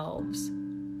themselves.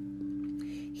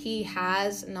 He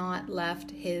has not left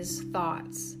his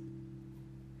thoughts.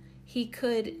 He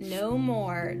could no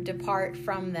more depart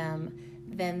from them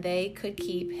than they could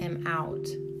keep him out.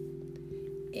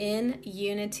 In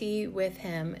unity with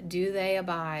him do they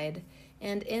abide,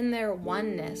 and in their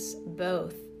oneness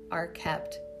both are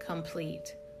kept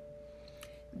complete.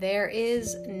 There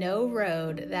is no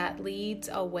road that leads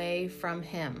away from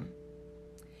him.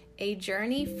 A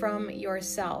journey from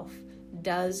yourself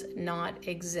does not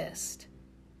exist.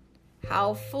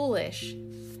 How foolish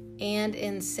and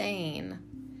insane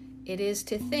it is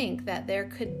to think that there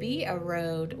could be a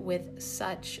road with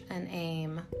such an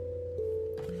aim.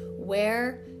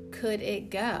 Where could it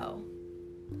go?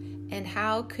 And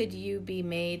how could you be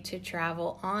made to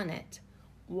travel on it,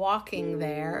 walking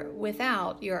there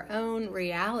without your own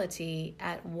reality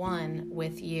at one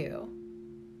with you?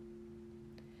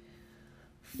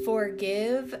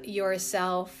 Forgive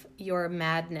yourself your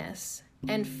madness,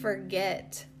 and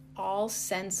forget all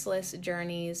senseless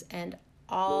journeys and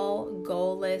all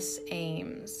goalless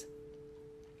aims.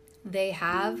 They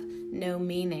have no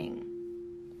meaning.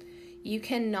 You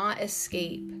cannot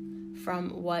escape from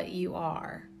what you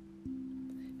are.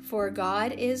 For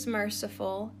God is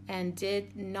merciful and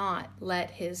did not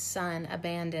let his Son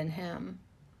abandon him.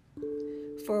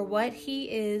 For what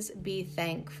he is, be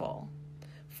thankful,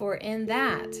 for in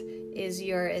that is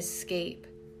your escape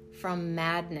from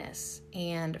madness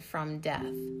and from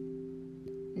death.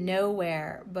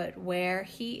 Nowhere but where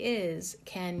he is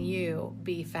can you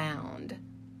be found.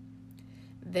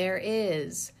 There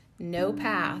is no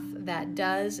path that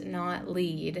does not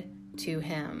lead to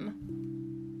him.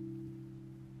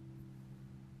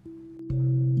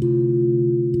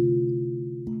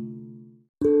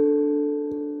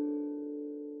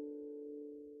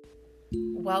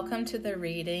 Welcome to the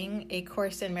reading, A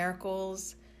Course in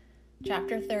Miracles,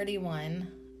 Chapter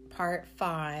 31, Part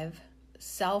 5,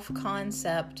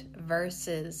 Self-Concept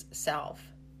versus Self.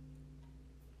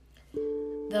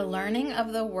 The learning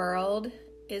of the world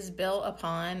is built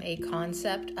upon a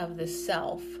concept of the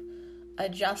self,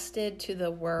 adjusted to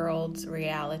the world's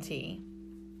reality.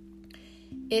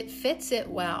 It fits it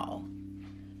well,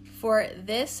 for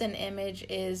this an image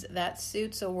is that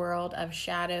suits a world of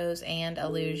shadows and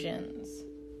illusions.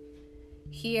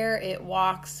 Here it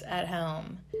walks at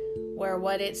home, where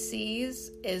what it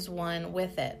sees is one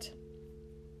with it.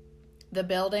 The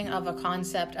building of a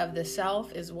concept of the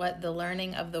self is what the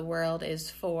learning of the world is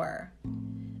for.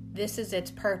 This is its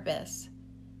purpose,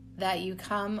 that you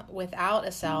come without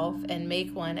a self and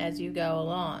make one as you go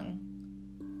along.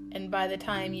 And by the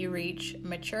time you reach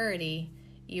maturity,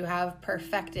 you have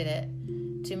perfected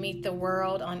it to meet the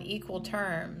world on equal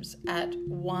terms at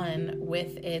one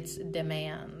with its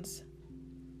demands.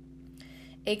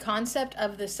 A concept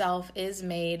of the self is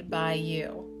made by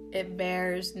you. It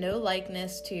bears no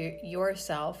likeness to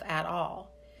yourself at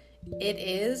all. It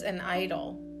is an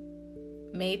idol,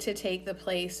 made to take the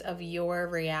place of your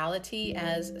reality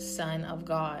as Son of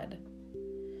God.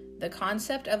 The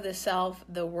concept of the self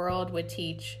the world would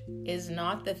teach is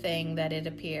not the thing that it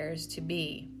appears to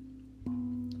be,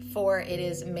 for it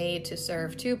is made to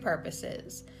serve two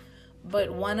purposes,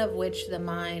 but one of which the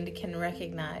mind can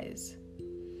recognize.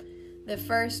 The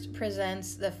first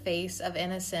presents the face of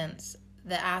innocence,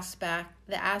 the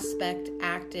aspect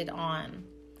acted on.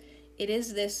 It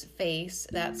is this face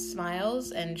that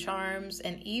smiles and charms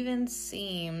and even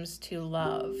seems to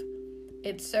love.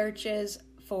 It searches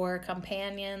for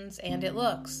companions and it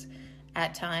looks,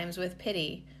 at times with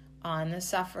pity, on the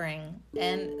suffering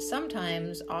and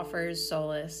sometimes offers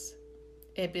solace.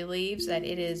 It believes that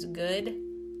it is good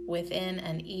within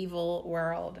an evil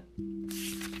world.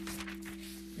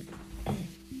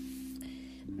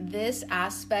 This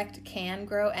aspect can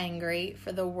grow angry,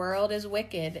 for the world is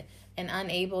wicked and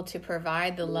unable to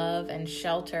provide the love and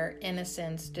shelter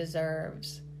innocence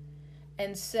deserves.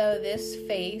 And so this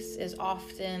face is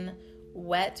often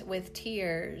wet with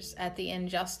tears at the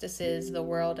injustices the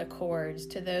world accords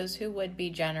to those who would be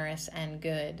generous and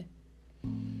good.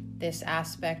 This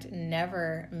aspect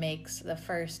never makes the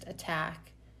first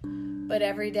attack, but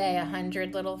every day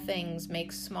 100 little things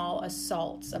make small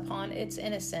assaults upon its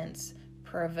innocence,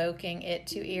 provoking it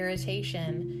to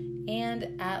irritation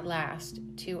and, at last,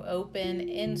 to open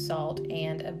insult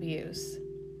and abuse.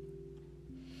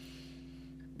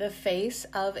 The face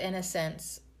of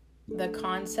innocence, the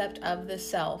concept of the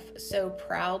self so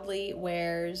proudly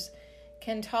wears,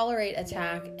 can tolerate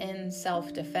attack in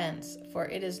self-defense, for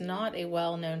it is not a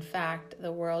well-known fact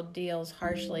the world deals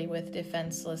harshly with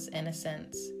defenseless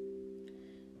innocence.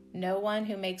 No one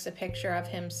who makes a picture of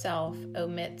himself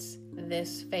omits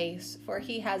this face, for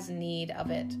he has need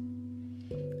of it.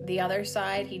 The other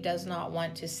side he does not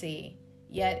want to see.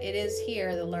 Yet it is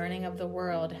here the learning of the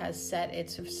world has set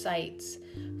its sights,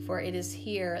 for it is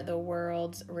here the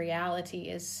world's reality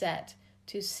is set.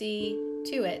 To see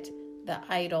to it the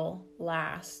idol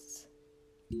lasts.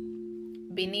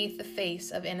 Beneath the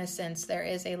face of innocence there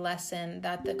is a lesson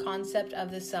that the concept of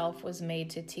the self was made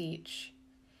to teach.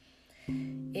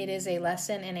 It is a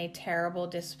lesson in a terrible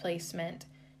displacement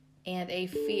and a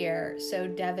fear so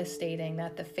devastating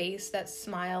that the face that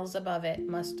smiles above it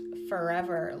must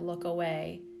forever look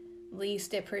away,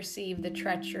 lest it perceive the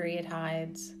treachery it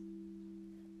hides.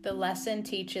 The lesson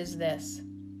teaches this: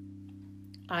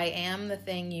 I am the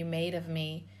thing you made of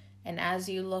me, and as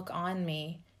you look on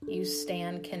me, you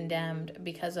stand condemned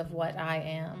because of what I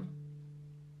am.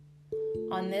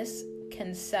 On this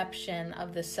conception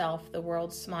of the self, the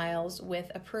world smiles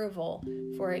with approval,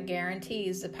 for it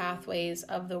guarantees the pathways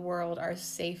of the world are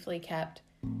safely kept,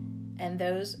 and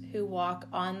those who walk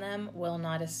on them will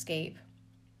not escape.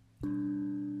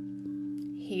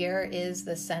 Here is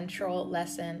the central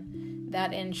lesson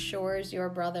that ensures your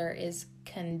brother is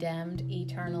condemned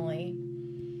eternally.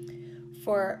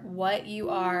 For what you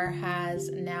are has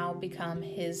now become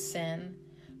his sin.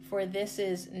 For this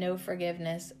is no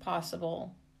forgiveness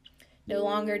possible. No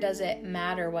longer does it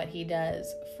matter what he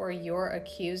does, for your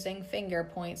accusing finger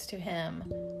points to him,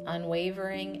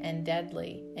 unwavering and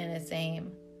deadly in its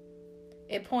aim.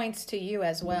 It points to you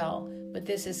as well, but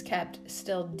this is kept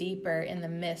still deeper in the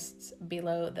mists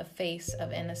below the face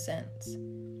of innocence.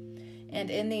 And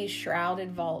in these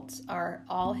shrouded vaults are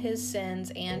all his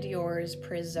sins and yours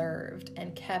preserved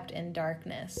and kept in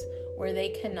darkness, where they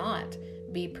cannot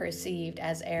be perceived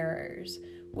as errors,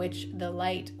 which the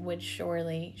light would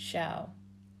surely show.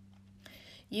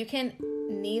 You can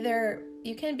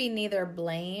be neither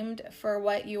blamed for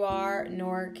what you are,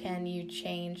 nor can you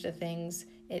change the things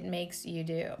it makes you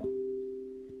do.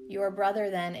 Your brother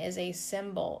then is a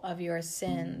symbol of your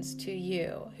sins to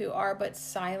you, who are but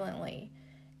silently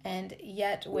and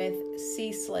yet with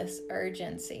ceaseless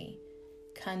urgency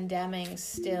condemning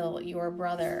still your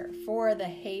brother for the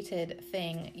hated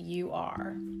thing you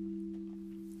are.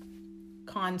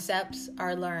 Concepts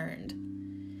are learned.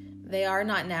 They are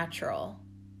not natural.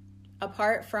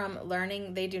 Apart from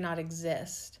learning, they do not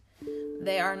exist.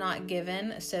 They are not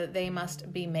given, so they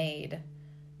must be made.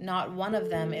 Not one of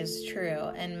them is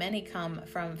true, and many come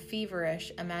from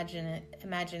feverish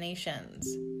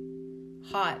imaginations,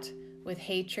 hot with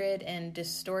hatred and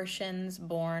distortions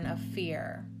born of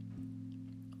fear.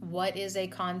 What is a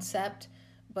concept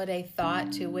but a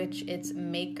thought to which its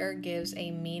maker gives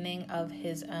a meaning of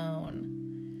his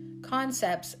own?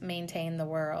 Concepts maintain the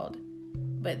world,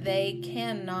 but they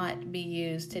cannot be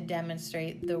used to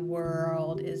demonstrate the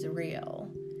world is real.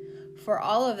 For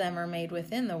all of them are made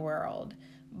within the world,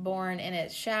 born in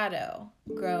its shadow,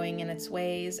 growing in its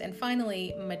ways, and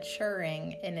finally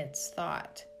maturing in its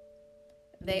thought.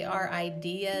 They are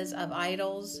ideas of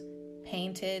idols,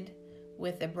 painted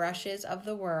with the brushes of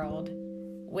the world,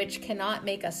 which cannot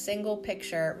make a single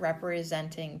picture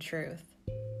representing truth.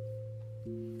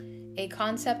 A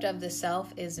concept of the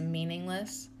self is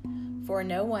meaningless, for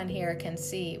no one here can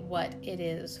see what it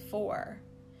is for,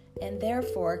 and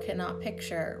therefore cannot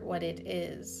picture what it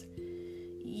is.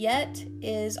 Yet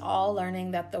is all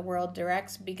learning that the world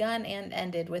directs begun and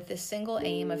ended with the single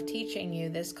aim of teaching you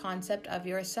this concept of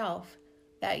yourself,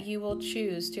 that you will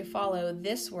choose to follow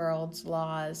this world's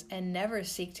laws and never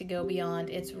seek to go beyond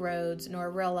its roads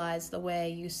nor realize the way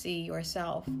you see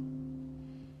yourself.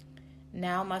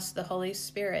 Now must the Holy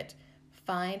Spirit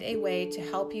find a way to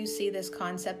help you see this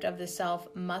concept of the self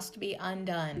must be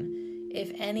undone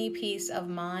if any peace of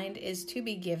mind is to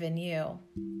be given you.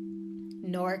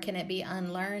 Nor can it be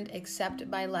unlearned except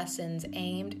by lessons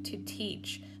aimed to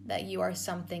teach that you are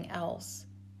something else.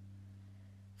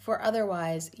 For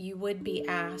otherwise, you would be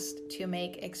asked to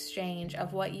make exchange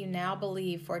of what you now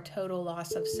believe for total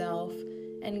loss of self,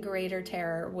 and greater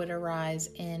terror would arise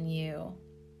in you.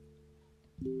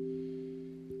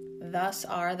 Thus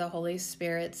are the Holy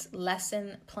Spirit's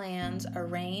lesson plans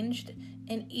arranged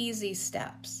in easy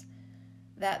steps,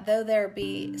 that though there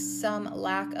be some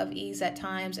lack of ease at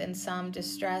times and some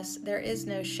distress, there is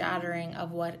no shattering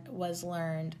of what was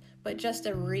learned, but just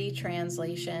a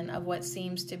retranslation of what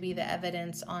seems to be the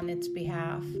evidence on its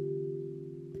behalf.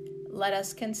 Let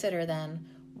us consider then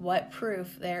what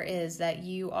proof there is that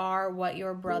you are what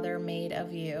your brother made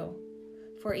of you.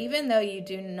 For even though you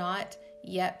do not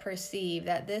yet perceive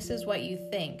that this is what you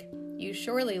think, you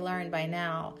surely learn by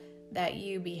now that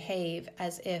you behave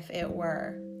as if it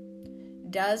were.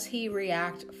 Does he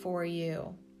react for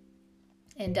you?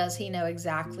 And does he know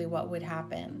exactly what would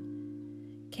happen?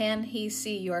 Can he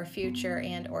see your future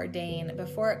and ordain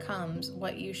before it comes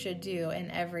what you should do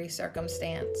in every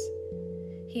circumstance?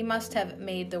 He must have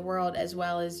made the world as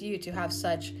well as you to have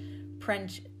such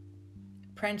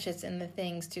prescience in the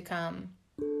things to come.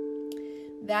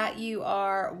 That you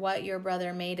are what your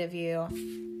brother made of you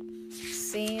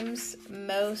seems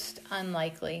most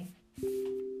unlikely.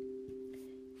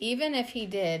 Even if he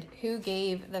did, who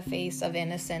gave the face of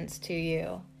innocence to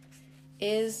you?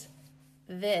 Is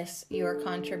this your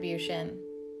contribution?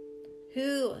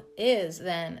 Who is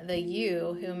then the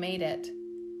you who made it?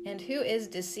 And who is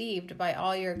deceived by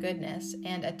all your goodness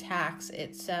and attacks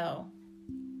it so?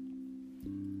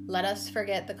 Let us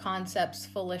forget the concept's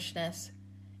foolishness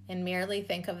and merely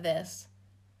think of this.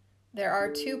 There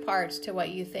are two parts to what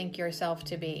you think yourself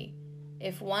to be,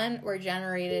 If one were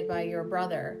generated by your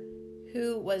brother,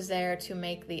 who was there to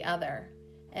make the other?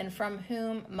 And from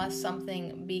whom must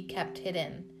something be kept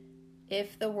hidden?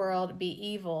 If the world be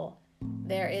evil,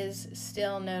 there is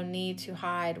still no need to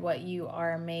hide what you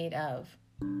are made of.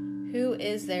 Who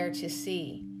is there to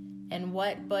see? And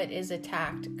what but is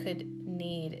attacked could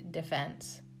need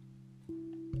defense?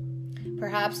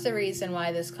 Perhaps the reason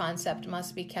why this concept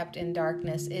must be kept in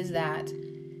darkness is that,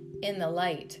 in the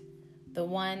light, the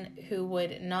one who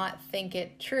would not think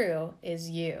it true is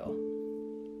you.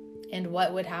 And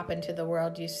what would happen to the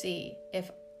world you see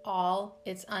if all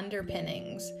its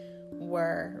underpinnings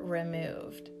were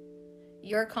removed?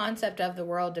 Your concept of the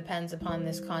world depends upon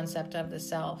this concept of the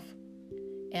self,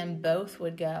 and both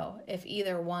would go if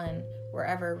either one were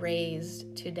ever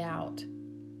raised to doubt.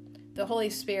 The Holy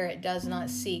Spirit does not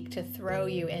seek to throw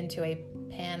you into a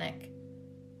panic,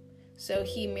 so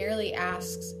he merely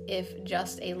asks if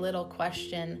just a little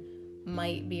question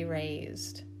might be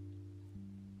raised.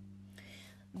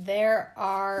 There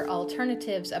are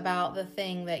alternatives about the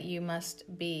thing that you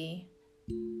must be.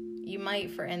 You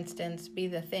might, for instance, be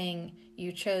the thing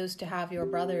you chose to have your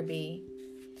brother be.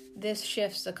 This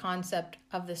shifts the concept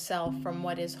of the self from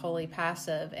what is wholly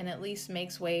passive and at least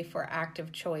makes way for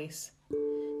active choice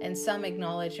and some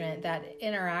acknowledgement that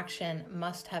interaction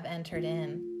must have entered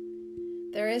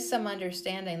in. There is some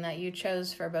understanding that you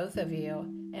chose for both of you,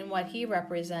 and what he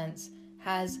represents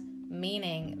has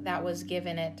meaning that was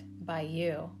given it by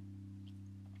you.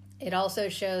 It also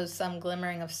shows some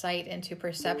glimmering of sight into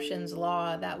perception's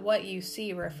law that what you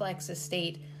see reflects a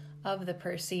state of the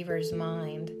perceiver's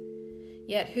mind.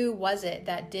 Yet who was it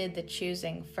that did the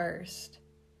choosing first?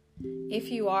 If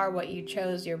you are what you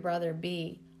chose your brother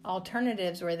be,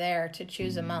 alternatives were there to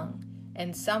choose among,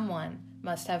 and someone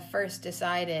must have first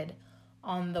decided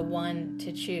on the one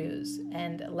to choose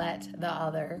and let the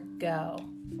other go.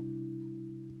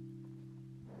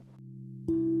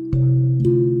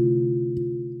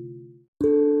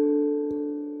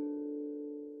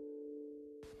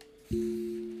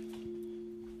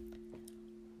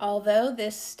 Although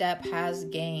this step has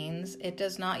gains, it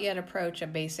does not yet approach a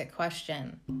basic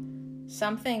question.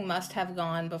 Something must have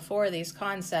gone before these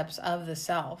concepts of the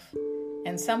self,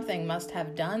 and something must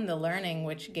have done the learning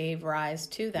which gave rise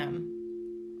to them.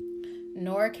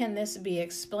 Nor can this be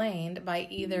explained by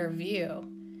either view.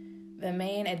 The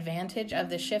main advantage of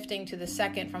the shifting to the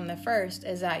second from the first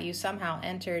is that you somehow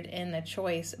entered in the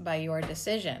choice by your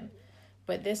decision,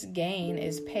 but this gain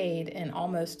is paid in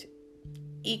almost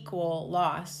equal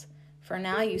loss, for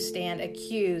now you stand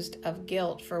accused of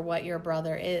guilt for what your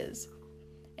brother is,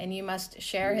 and you must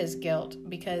share his guilt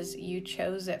because you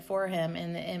chose it for him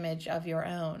in the image of your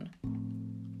own.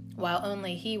 While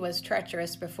only he was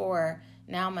treacherous before,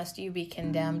 now must you be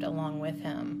condemned along with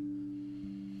him.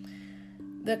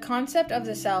 The concept of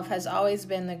the self has always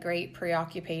been the great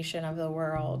preoccupation of the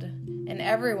world, and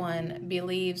everyone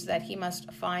believes that he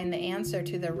must find the answer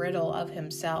to the riddle of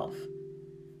himself.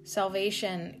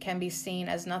 Salvation can be seen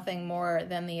as nothing more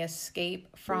than the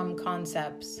escape from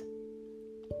concepts.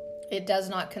 It does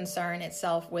not concern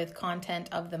itself with content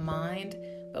of the mind,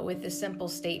 but with the simple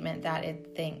statement that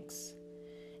it thinks.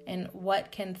 And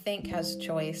what can think has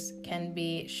choice can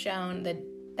be shown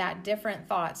that different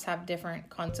thoughts have different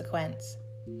consequence.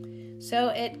 So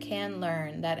it can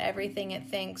learn that everything it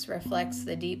thinks reflects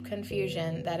the deep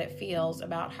confusion that it feels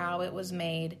about how it was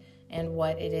made and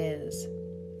what it is.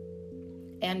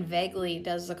 And vaguely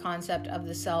does the concept of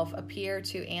the self appear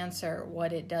to answer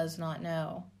what it does not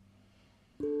know.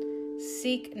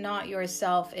 Seek not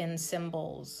yourself in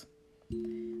symbols.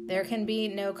 There can be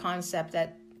no concept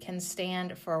that can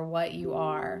stand for what you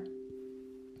are.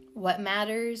 What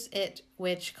matters it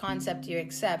which concept you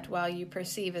accept while you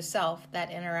perceive a self that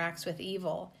interacts with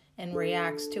evil and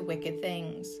reacts to wicked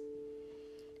things.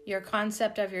 Your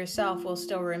concept of yourself will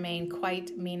still remain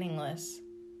quite meaningless,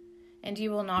 and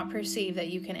you will not perceive that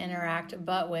you can interact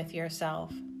but with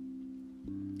yourself.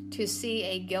 To see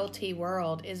a guilty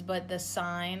world is but the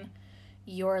sign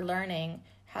your learning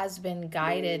has been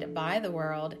guided by the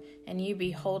world, and you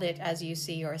behold it as you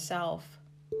see yourself.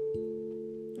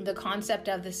 The concept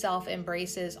of the self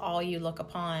embraces all you look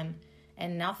upon,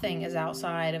 and nothing is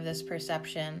outside of this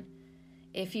perception.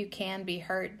 If you can be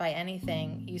hurt by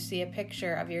anything, you see a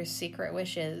picture of your secret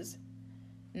wishes,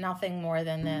 nothing more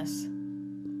than this.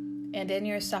 And in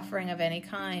your suffering of any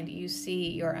kind, you see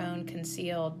your own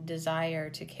concealed desire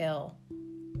to kill.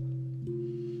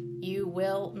 You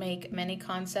will make many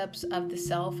concepts of the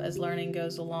self as learning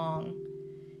goes along.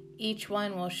 Each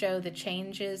one will show the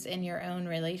changes in your own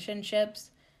relationships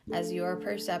as your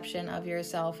perception of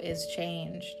yourself is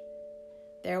changed.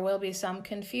 There will be some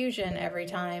confusion every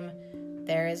time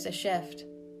there is a shift.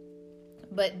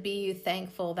 But be you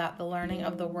thankful that the learning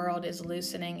of the world is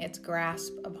loosening its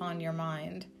grasp upon your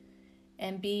mind.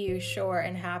 And be you sure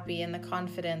and happy in the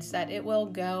confidence that it will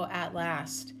go at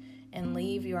last and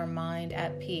leave your mind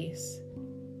at peace.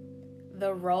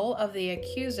 The role of the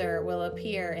accuser will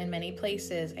appear in many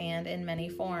places and in many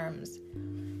forms,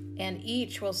 and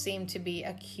each will seem to be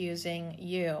accusing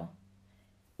you.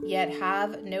 Yet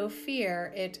have no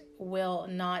fear, it will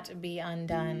not be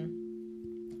undone.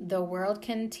 The world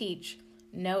can teach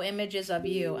no images of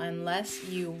you unless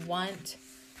you want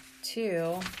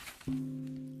to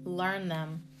learn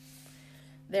them.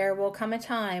 There will come a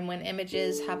time when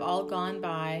images have all gone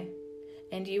by,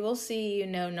 and you will see you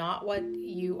know not what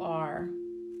you are.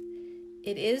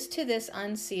 It is to this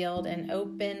unsealed and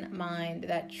open mind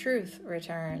that truth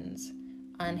returns,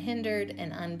 unhindered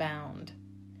and unbound.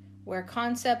 Where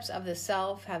concepts of the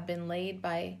self have been laid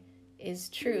by is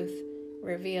truth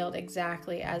revealed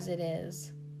exactly as it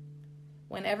is.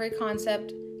 When every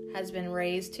concept has been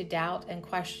raised to doubt and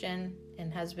question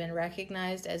and has been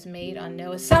recognized as made on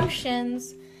no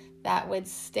assumptions that would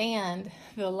stand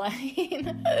the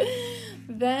line,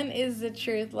 then is the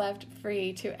truth left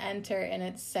free to enter in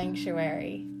its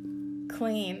sanctuary,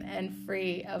 clean and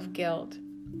free of guilt.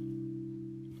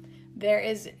 There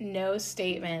is no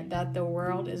statement that the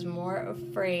world is more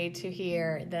afraid to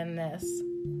hear than this.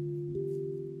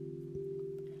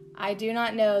 I do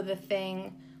not know the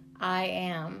thing I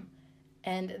am,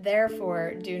 and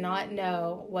therefore do not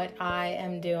know what I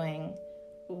am doing,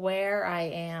 where I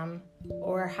am,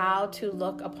 or how to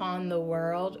look upon the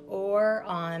world or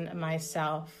on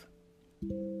myself.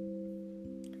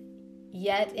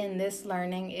 Yet in this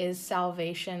learning is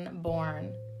salvation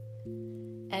born,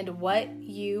 and what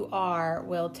you are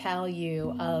will tell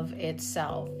you of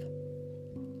itself.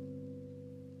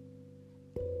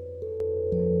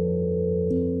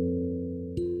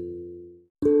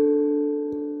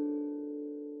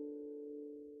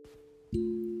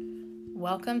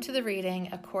 Welcome to the reading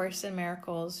A Course in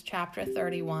Miracles, Chapter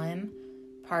 31,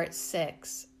 Part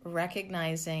 6,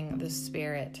 Recognizing the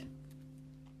Spirit.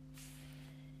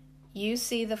 You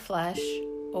see the flesh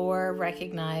or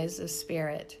recognize the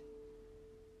spirit.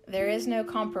 There is no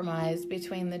compromise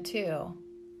between the two.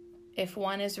 If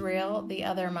one is real, the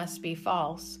other must be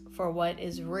false, for what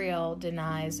is real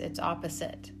denies its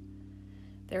opposite.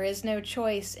 There is no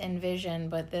choice in vision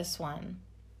but this one.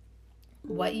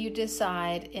 What you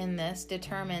decide in this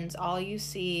determines all you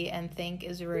see and think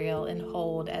is real and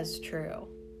hold as true.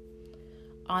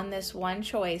 On this one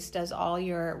choice does all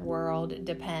your world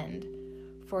depend,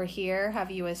 for here have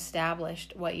you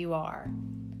established what you are,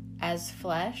 as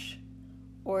flesh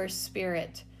or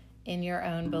spirit in your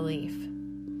own belief.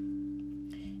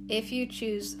 If you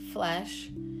choose flesh,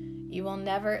 you will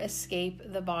never escape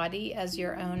the body as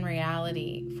your own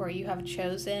reality, for you have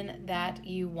chosen that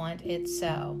you want it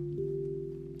so.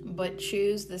 But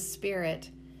choose the spirit,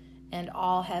 and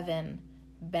all heaven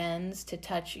bends to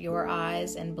touch your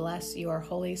eyes and bless your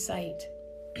holy sight,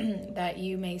 that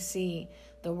you may see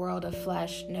the world of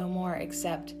flesh no more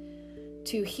except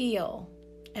to heal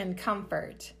and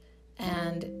comfort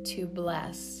and to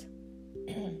bless.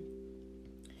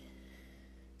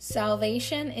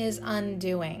 Salvation is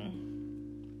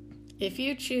undoing. If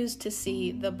you choose to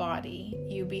see the body,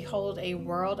 you behold a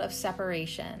world of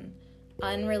separation,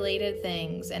 unrelated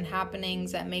things and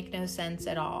happenings that make no sense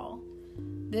at all.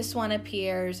 This one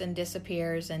appears and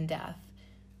disappears in death.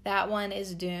 That one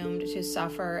is doomed to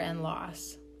suffer and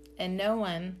loss. And no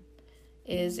one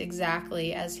is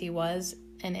exactly as he was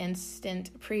an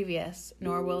instant previous,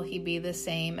 nor will he be the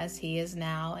same as he is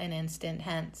now an instant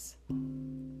hence.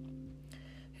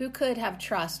 Who could have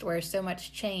trust where so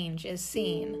much change is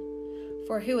seen?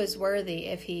 For who is worthy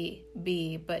if he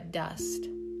be but dust?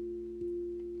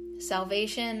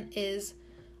 Salvation is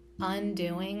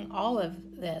undoing all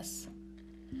of this.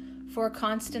 For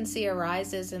constancy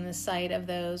arises in the sight of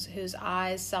those whose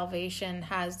eyes salvation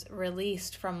has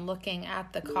released from looking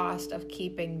at the cost of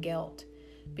keeping guilt,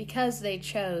 because they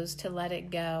chose to let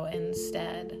it go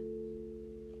instead.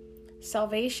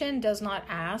 Salvation does not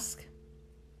ask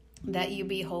that you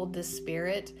behold the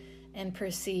spirit and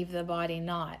perceive the body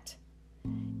not.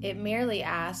 It merely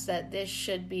asks that this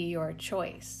should be your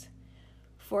choice.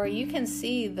 For you can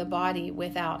see the body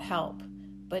without help,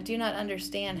 but do not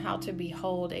understand how to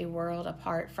behold a world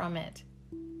apart from it.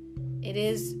 It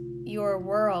is your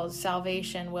world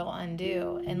salvation will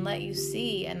undo and let you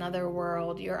see another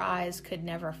world your eyes could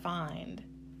never find.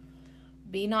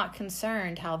 Be not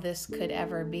concerned how this could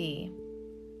ever be.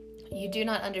 You do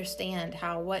not understand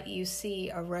how what you see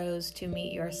arose to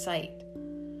meet your sight.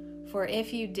 For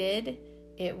if you did,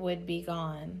 it would be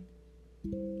gone.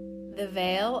 The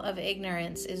veil of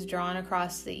ignorance is drawn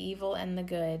across the evil and the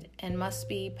good, and must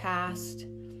be passed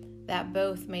that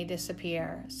both may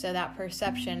disappear, so that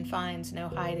perception finds no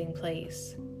hiding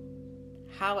place.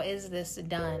 How is this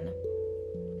done?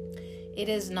 It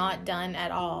is not done at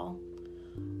all.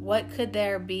 What could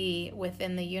there be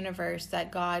within the universe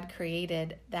that God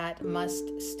created that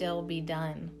must still be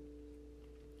done?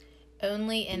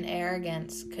 Only in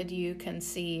arrogance could you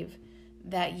conceive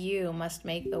that you must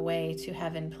make the way to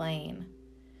heaven plain.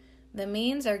 The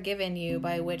means are given you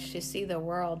by which to see the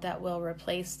world that will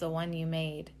replace the one you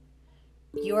made.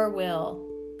 Your will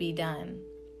be done.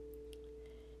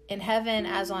 In heaven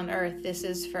as on earth, this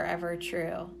is forever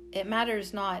true. It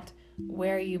matters not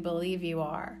where you believe you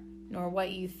are, nor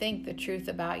what you think the truth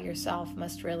about yourself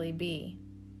must really be.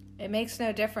 It makes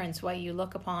no difference what you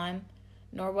look upon,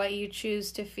 nor what you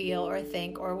choose to feel or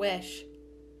think or wish.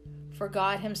 For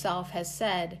God himself has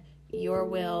said, "Your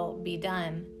will be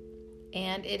done,"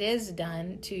 and it is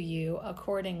done to you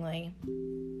accordingly.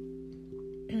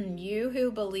 You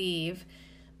who believe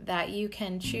that you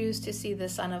can choose to see the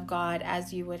Son of God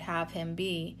as you would have him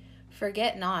be,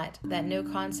 forget not that no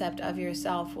concept of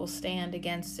yourself will stand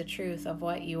against the truth of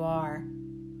what you are.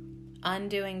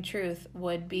 Undoing truth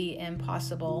would be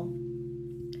impossible,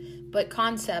 but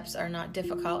concepts are not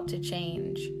difficult to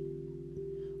change.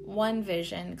 One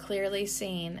vision, clearly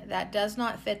seen, that does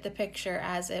not fit the picture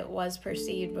as it was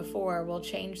perceived before will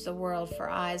change the world for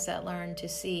eyes that learn to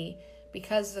see,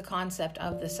 because the concept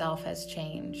of the self has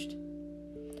changed.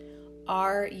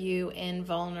 Are you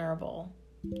invulnerable?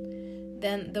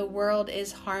 Then the world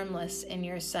is harmless in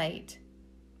your sight.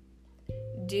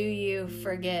 Do you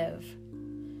forgive?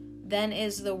 Then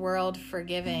is the world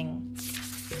forgiving,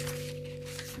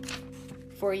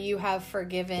 for you have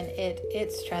forgiven it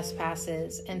its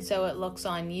trespasses, and so it looks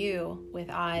on you with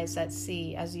eyes that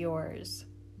see as yours.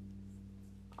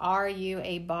 Are you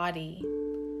a body?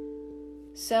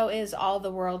 So is all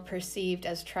the world perceived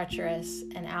as treacherous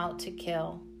and out to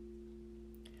kill.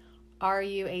 Are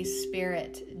you a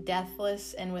spirit,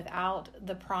 deathless and without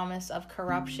the promise of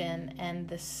corruption and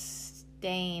the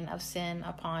stain of sin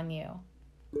upon you?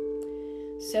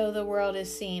 So the world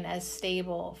is seen as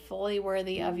stable, fully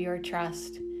worthy of your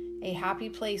trust, a happy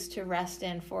place to rest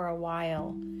in for a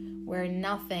while, where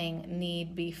nothing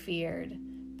need be feared,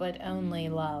 but only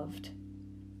loved.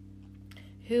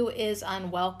 Who is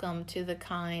unwelcome to the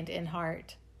kind in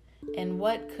heart, and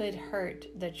what could hurt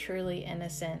the truly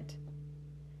innocent?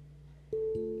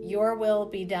 Your will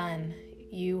be done,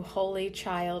 you holy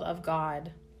child of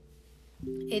God.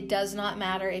 It does not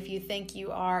matter if you think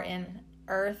you are in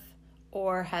earth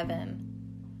or heaven.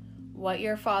 What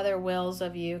your Father wills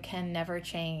of you can never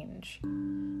change.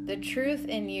 The truth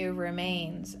in you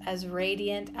remains as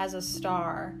radiant as a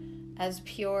star, as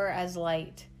pure as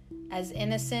light, as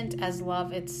innocent as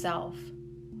love itself.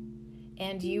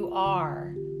 And you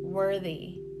are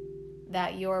worthy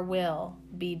that your will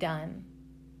be done.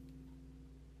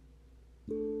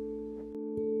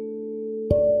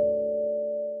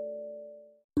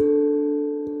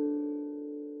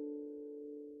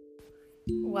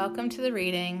 Welcome to the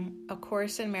reading, A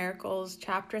Course in Miracles,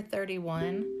 Chapter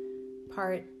 31,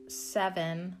 Part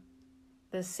 7,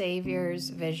 The Savior's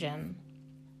Vision.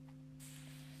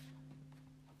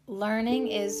 Learning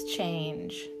is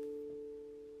change.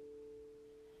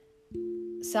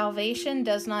 Salvation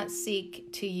does not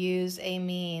seek to use a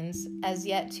means as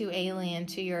yet too alien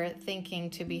to your thinking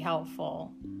to be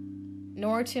helpful,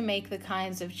 nor to make the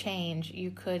kinds of change you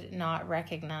could not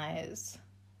recognize.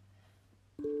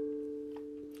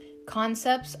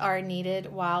 Concepts are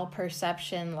needed while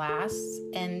perception lasts,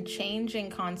 and changing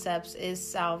concepts is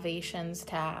salvation's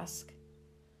task.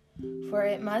 For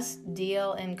it must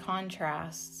deal in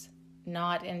contrasts,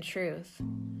 not in truth,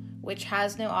 which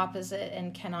has no opposite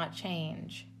and cannot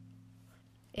change.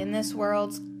 In this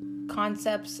world,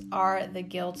 concepts are the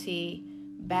guilty,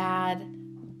 bad,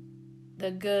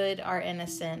 the good are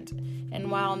innocent, and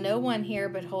while no one here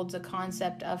but holds a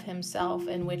concept of himself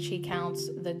in which he counts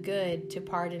the good to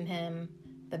pardon him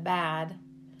the bad,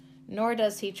 nor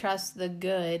does he trust the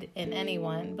good in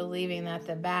anyone, believing that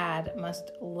the bad must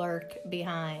lurk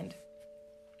behind.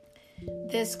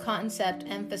 This concept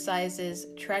emphasizes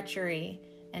treachery,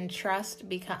 and trust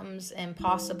becomes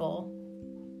impossible,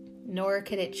 nor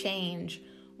could it change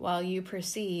while you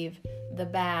perceive the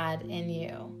bad in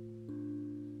you.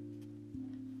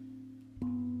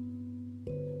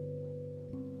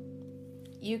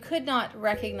 You could not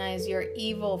recognize your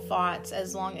evil thoughts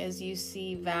as long as you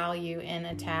see value in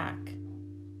attack.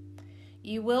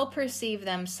 You will perceive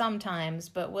them sometimes,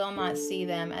 but will not see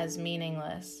them as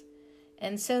meaningless.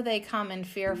 And so they come in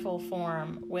fearful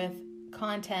form, with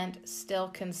content still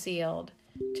concealed,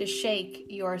 to shake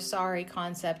your sorry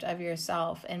concept of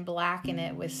yourself and blacken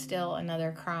it with still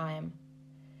another crime.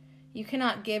 You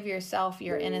cannot give yourself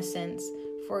your innocence,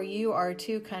 for you are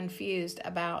too confused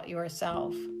about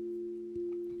yourself.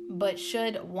 But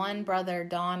should one brother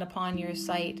dawn upon your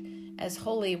sight as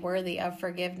wholly worthy of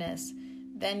forgiveness,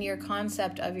 then your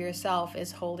concept of yourself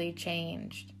is wholly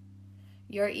changed.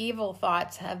 Your evil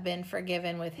thoughts have been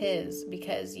forgiven with his,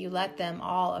 because you let them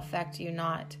all affect you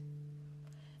not.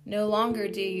 No longer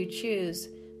do you choose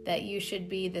that you should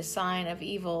be the sign of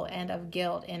evil and of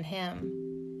guilt in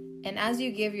him. And as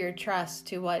you give your trust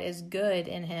to what is good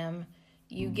in him,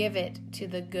 you give it to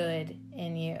the good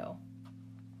in you.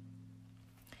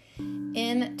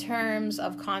 In terms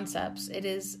of concepts, it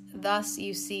is thus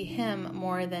you see him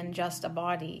more than just a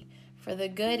body, for the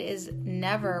good is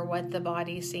never what the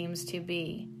body seems to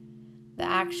be. The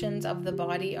actions of the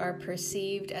body are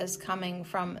perceived as coming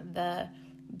from the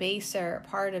baser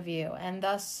part of you, and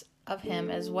thus of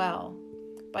him as well.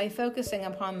 By focusing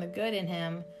upon the good in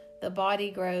him, the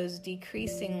body grows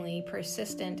decreasingly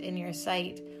persistent in your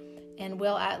sight, and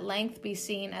will at length be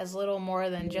seen as little more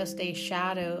than just a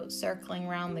shadow circling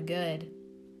round the good.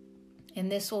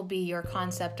 And this will be your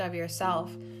concept of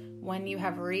yourself when you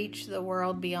have reached the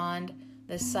world beyond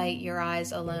the sight your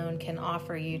eyes alone can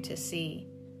offer you to see.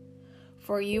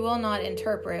 For you will not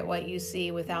interpret what you see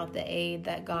without the aid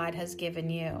that God has given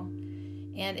you.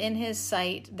 And in his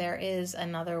sight there is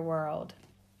another world.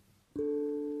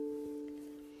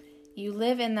 You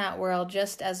live in that world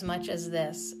just as much as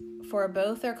this, for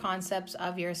both are concepts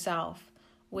of yourself,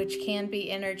 which can be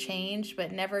interchanged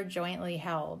but never jointly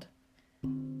held.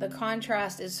 The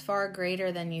contrast is far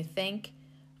greater than you think,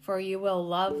 for you will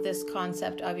love this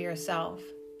concept of yourself,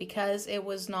 because it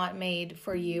was not made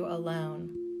for you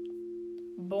alone.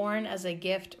 Born as a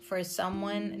gift for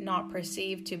someone not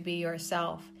perceived to be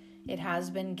yourself, it has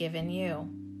been given you.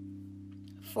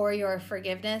 For your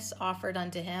forgiveness offered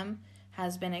unto him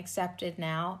has been accepted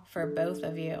now for both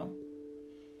of you.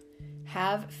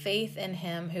 Have faith in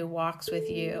him who walks with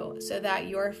you, so that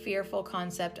your fearful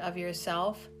concept of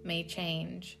yourself may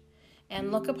change.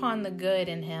 And look upon the good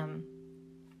in him,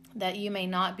 that you may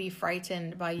not be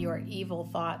frightened by your evil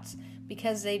thoughts,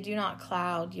 because they do not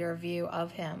cloud your view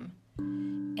of him.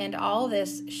 And all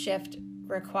this shift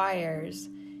requires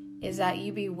is that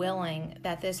you be willing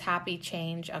that this happy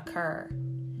change occur.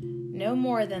 No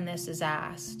more than this is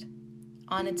asked.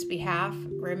 On its behalf,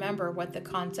 remember what the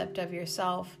concept of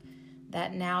yourself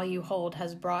that now you hold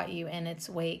has brought you in its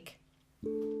wake,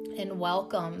 and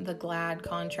welcome the glad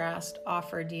contrast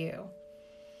offered you.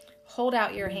 Hold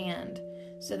out your hand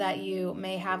so that you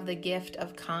may have the gift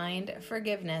of kind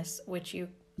forgiveness, which you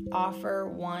offer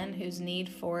one whose need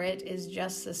for it is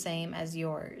just the same as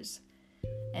yours.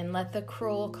 And let the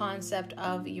cruel concept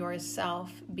of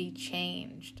yourself be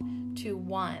changed to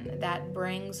one that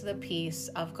brings the peace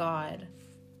of God.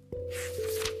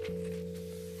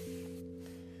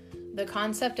 The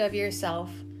concept of yourself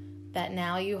that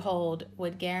now you hold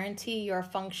would guarantee your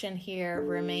function here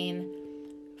remain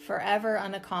forever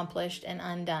unaccomplished and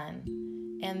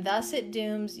undone, and thus it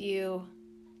dooms you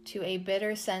to a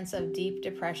bitter sense of deep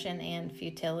depression and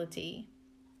futility.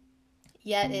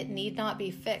 Yet it need not be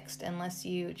fixed unless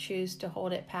you choose to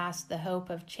hold it past the hope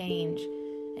of change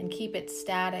and keep it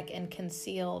static and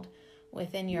concealed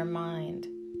within your mind.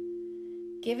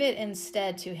 Give it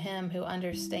instead to him who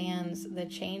understands the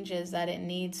changes that it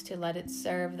needs to let it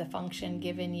serve the function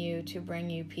given you to bring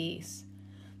you peace,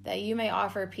 that you may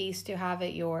offer peace to have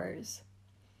it yours.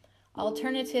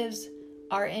 Alternatives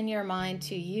are in your mind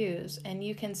to use, and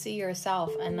you can see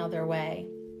yourself another way.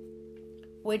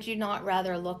 Would you not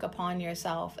rather look upon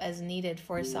yourself as needed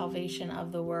for salvation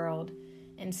of the world,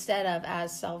 instead of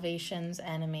as salvation's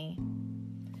enemy?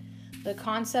 The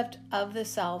concept of the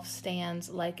self stands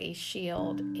like a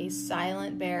shield, a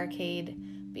silent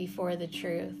barricade before the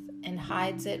truth, and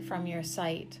hides it from your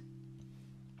sight.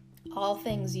 All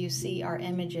things you see are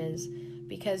images,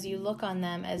 because you look on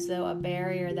them as though a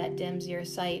barrier that dims your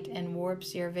sight and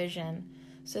warps your vision,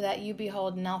 so that you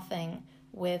behold nothing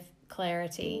with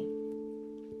clarity.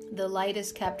 The light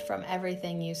is kept from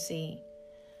everything you see.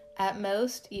 At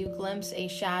most, you glimpse a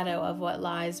shadow of what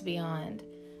lies beyond.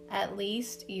 At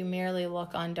least, you merely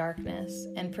look on darkness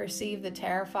and perceive the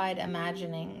terrified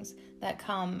imaginings that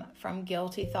come from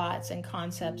guilty thoughts and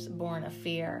concepts born of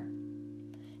fear.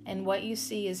 And what you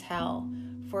see is hell,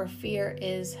 for fear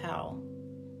is hell.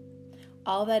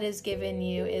 All that is given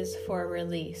you is for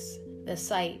release. The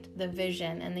sight, the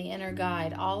vision, and the inner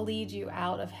guide all lead you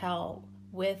out of hell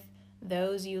with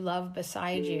those you love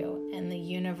beside you, and the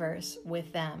universe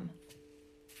with them.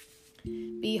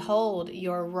 Behold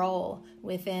your role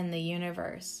within the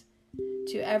universe.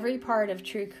 To every part of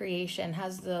true creation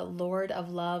has the Lord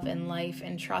of love and life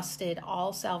entrusted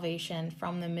all salvation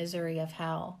from the misery of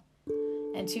hell.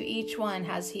 And to each one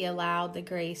has he allowed the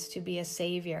grace to be a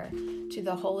savior to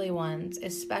the holy ones,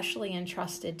 especially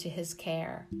entrusted to his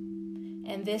care.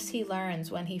 And this he learns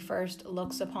when he first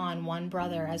looks upon one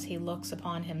brother as he looks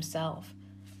upon himself,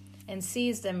 and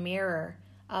sees the mirror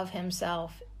of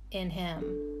himself in him.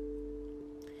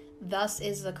 Thus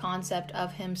is the concept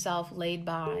of himself laid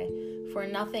by, for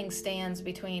nothing stands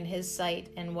between his sight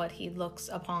and what he looks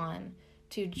upon,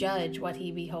 to judge what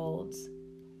he beholds.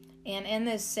 And in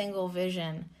this single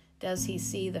vision does he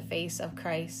see the face of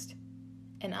Christ,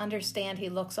 and understand he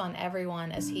looks on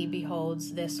everyone as he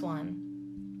beholds this one.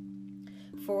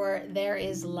 For there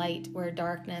is light where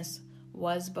darkness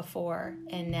was before,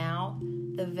 and now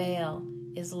the veil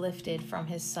is lifted from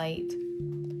his sight.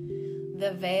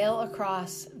 The veil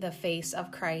across the face of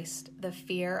Christ, the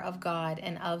fear of God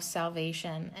and of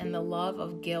salvation, and the love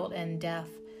of guilt and death,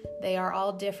 they are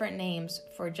all different names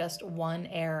for just one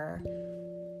error.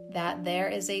 That there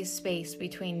is a space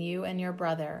between you and your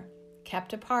brother,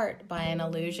 kept apart by an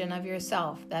illusion of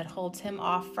yourself that holds him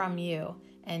off from you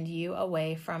and you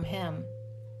away from him.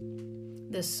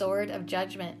 The sword of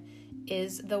judgment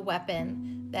is the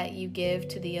weapon that you give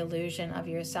to the illusion of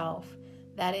yourself,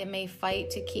 that it may fight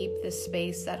to keep the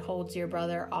space that holds your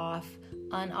brother off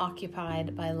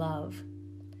unoccupied by love.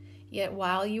 Yet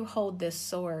while you hold this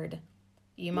sword,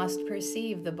 you must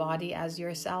perceive the body as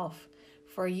yourself,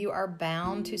 for you are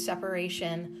bound to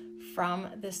separation from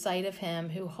the sight of him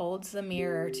who holds the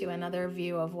mirror to another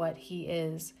view of what he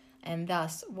is, and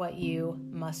thus what you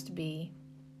must be.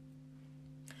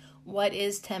 What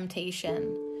is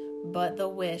temptation but the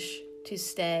wish to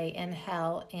stay in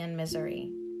hell and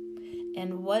misery?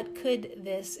 And what could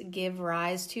this give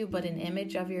rise to but an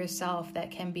image of yourself that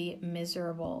can be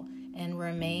miserable and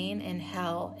remain in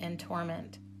hell and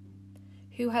torment?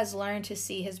 Who has learned to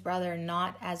see his brother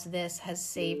not as this has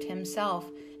saved himself,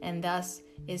 and thus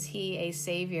is he a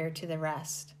savior to the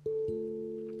rest?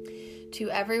 To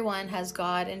everyone has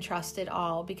God entrusted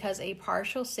all, because a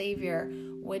partial savior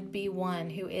would be one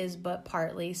who is but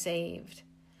partly saved.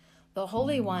 The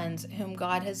holy ones whom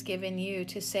God has given you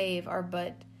to save are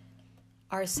but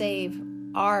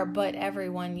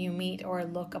everyone you meet or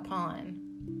look upon.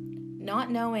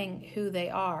 Not knowing who they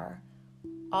are,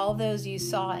 all those you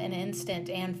saw an instant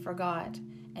and forgot,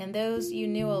 and those you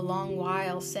knew a long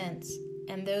while since,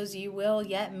 and those you will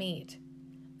yet meet,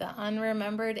 the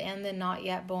unremembered and the not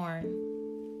yet born.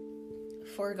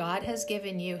 For God has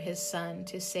given you his Son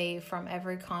to save from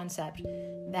every concept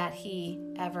that he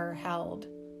ever held.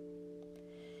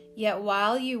 Yet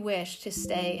while you wish to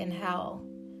stay in hell,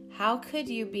 how could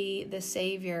you be the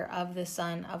Savior of the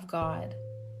Son of God?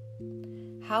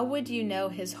 How would you know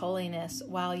his holiness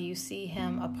while you see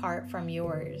him apart from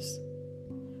yours?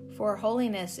 For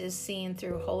holiness is seen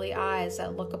through holy eyes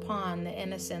that look upon the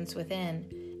innocence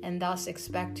within, and thus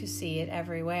expect to see it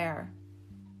everywhere.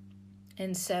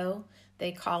 And so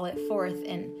they call it forth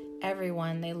in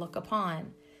everyone they look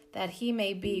upon, that he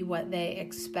may be what they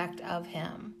expect of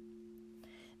him.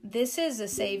 This is the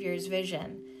Savior's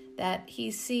vision, that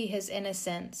he see his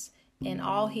innocence in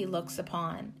all he looks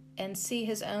upon, and see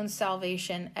his own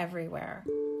salvation everywhere.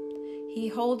 He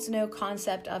holds no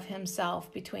concept of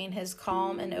himself between his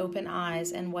calm and open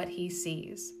eyes and what he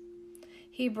sees.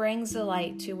 He brings the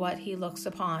light to what he looks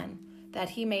upon, that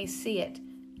he may see it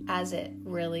as it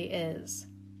really is.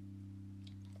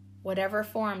 Whatever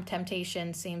form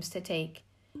temptation seems to take,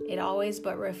 it always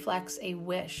but reflects a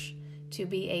wish to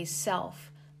be a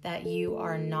self that you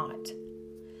are not.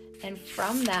 And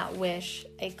from that wish,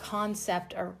 a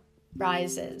concept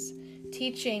arises,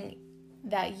 teaching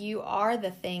that you are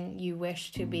the thing you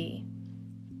wish to be.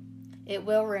 It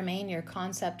will remain your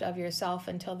concept of yourself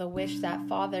until the wish that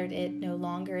fathered it no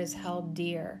longer is held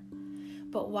dear.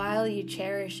 But while you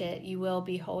cherish it, you will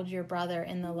behold your brother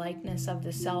in the likeness of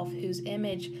the self whose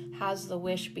image has the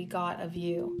wish begot of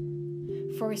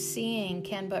you. For seeing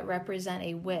can but represent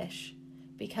a wish,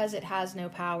 because it has no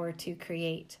power to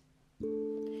create.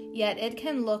 Yet it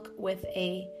can look with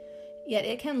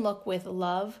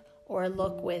love or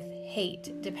look with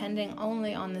hate, depending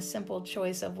only on the simple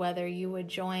choice of whether you would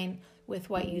join with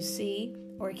what you see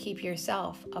or keep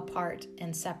yourself apart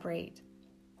and separate.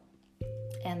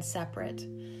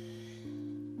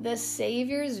 The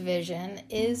Savior's vision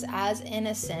is as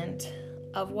innocent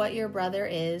of what your brother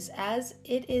is as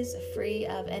it is free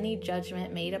of any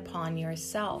judgment made upon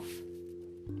yourself.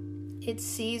 It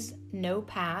sees no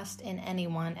past in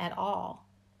anyone at all.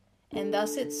 and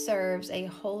thus it serves a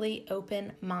wholly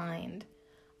open mind,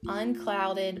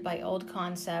 unclouded by old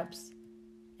concepts,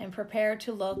 and prepared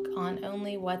to look on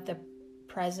only what the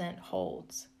present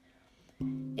holds.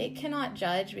 It cannot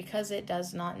judge because it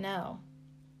does not know.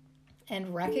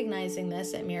 And recognizing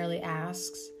this, it merely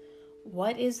asks,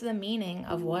 "What is the meaning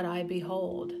of what I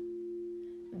behold?"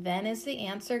 Then is the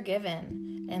answer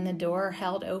given, and the door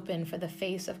held open for the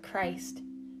face of Christ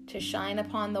to shine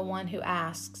upon the one who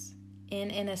asks, in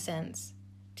innocence,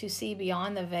 to see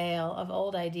beyond the veil of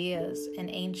old ideas and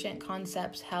ancient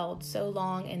concepts held so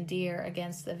long and dear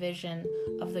against the vision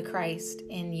of the Christ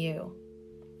in you.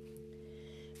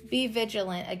 Be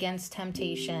vigilant against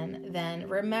temptation, then,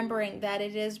 remembering that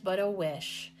it is but a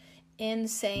wish,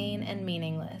 insane and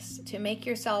meaningless, to make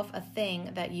yourself a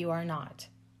thing that you are not.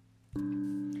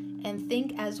 And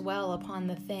think as well upon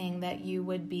the thing that you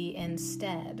would be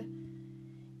instead.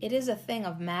 It is a thing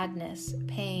of madness,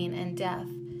 pain, and death,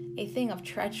 a thing of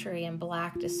treachery and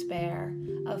black despair,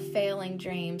 of failing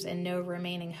dreams and no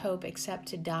remaining hope except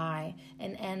to die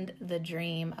and end the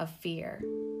dream of fear.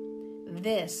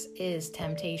 This is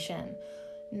temptation,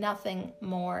 nothing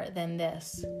more than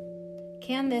this.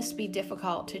 Can this be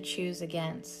difficult to choose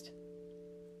against?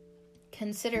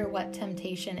 Consider what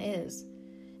temptation is,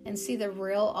 and see the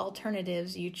real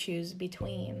alternatives you choose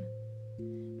between.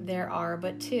 There are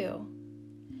but two.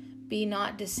 Be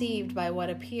not deceived by what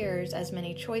appears as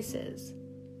many choices.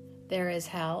 There is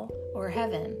hell or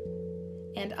heaven,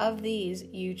 and of these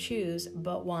you choose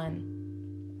but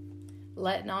one.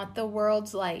 Let not the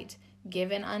world's light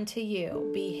given unto you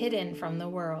be hidden from the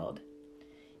world.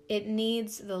 It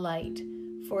needs the light,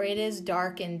 for it is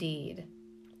dark indeed,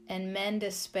 and men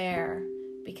despair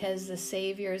because the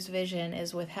Savior's vision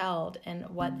is withheld, and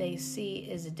what they see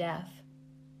is death.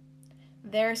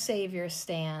 Their Savior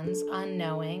stands,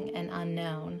 unknowing and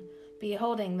unknown,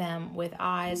 beholding them with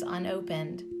eyes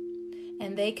unopened,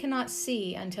 and they cannot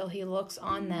see until he looks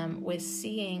on them with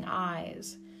seeing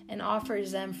eyes and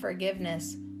offers them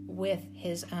forgiveness with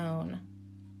his own.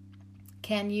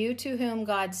 Can you, to whom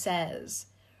God says,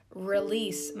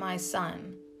 "Release my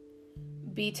son,"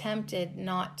 be tempted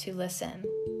not to listen,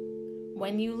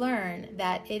 when you learn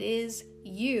that it is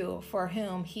you for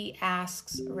whom he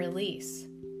asks release?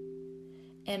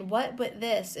 And what but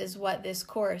this is what this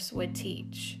course would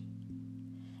teach?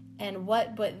 And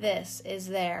what but this is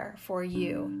there for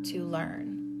you to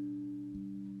learn?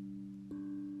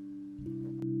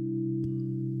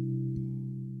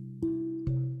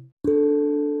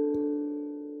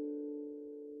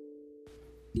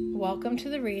 Welcome to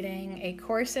the reading, A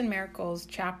Course in Miracles,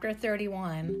 Chapter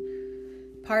 31,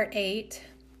 Part 8,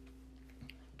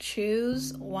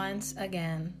 Choose Once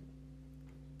Again.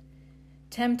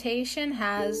 Temptation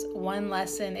has one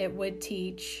lesson it would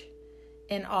teach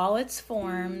in all its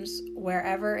forms,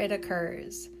 wherever it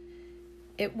occurs.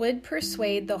 It would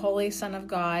persuade the Holy Son of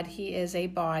God he is a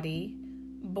body,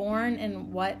 born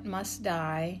in what must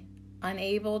die,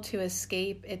 unable to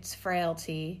escape its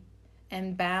frailty,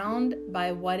 and bound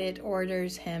by what it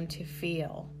orders him to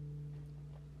feel.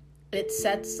 It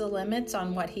sets the limits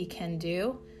on what he can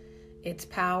do. Its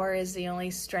power is the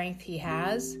only strength he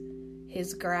has.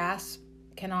 His grasp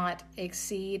cannot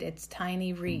exceed its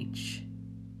tiny reach.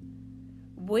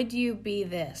 Would you be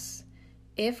this,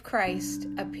 if Christ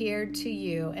appeared to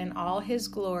you in all his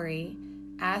glory,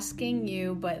 asking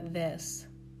you but this?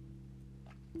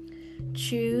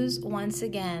 Choose once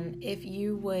again if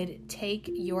you would take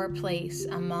your place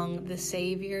among the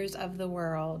saviors of the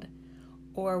world,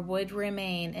 or would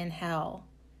remain in hell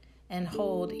and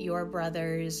hold your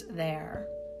brothers there.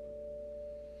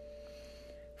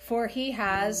 For he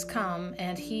has come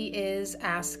and he is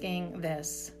asking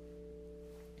this.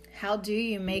 How do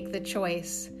you make the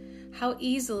choice? How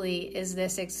easily is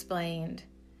this explained?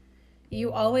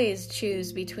 You always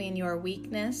choose between your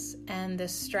weakness and the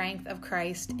strength of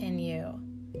Christ in you,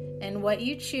 and what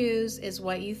you choose is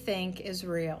what you think is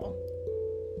real.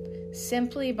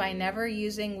 Simply by never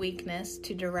using weakness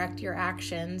to direct your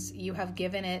actions, you have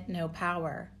given it no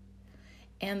power,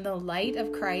 and the light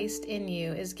of Christ in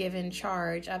you is given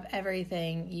charge of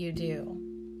everything you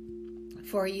do.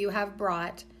 For you have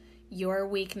brought your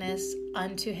weakness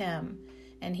unto him,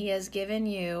 and he has given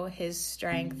you his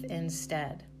strength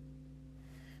instead.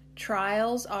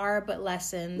 Trials are but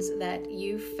lessons that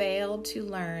you failed to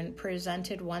learn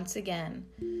presented once again.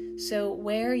 So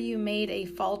where you made a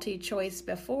faulty choice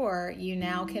before, you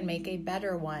now can make a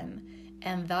better one,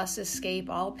 and thus escape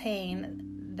all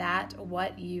pain that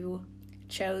what you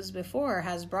chose before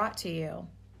has brought to you.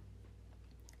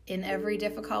 In every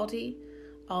difficulty,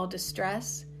 all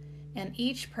distress, And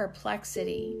each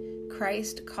perplexity,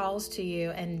 Christ calls to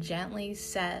you and gently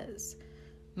says,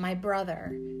 "My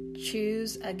brother,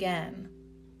 choose again."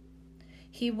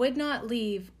 He would not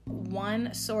leave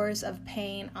one source of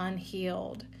pain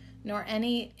unhealed, nor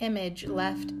any image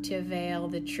left to veil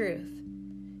the truth.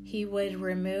 He would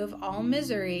remove all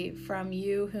misery from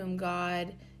you whom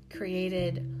God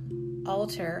created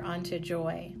altar unto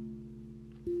joy.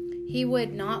 He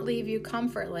would not leave you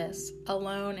comfortless,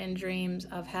 alone in dreams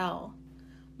of hell,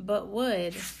 but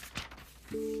would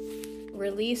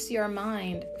release your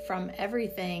mind from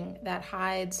everything that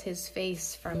hides his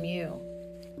face from you.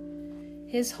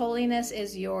 His holiness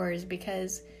is yours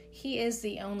because he is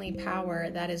the only power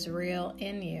that is real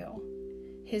in you.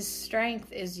 His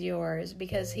strength is yours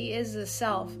because he is the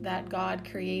self that God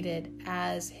created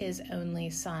as his only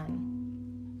Son.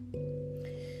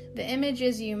 The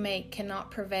images you make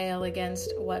cannot prevail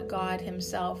against what God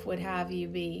himself would have you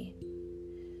be.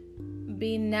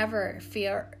 Be never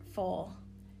fearful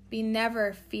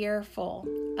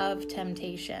of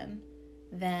temptation,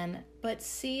 then, but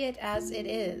see it as it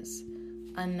is,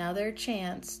 another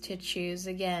chance to choose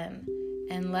again,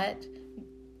 and let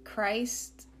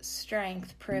Christ's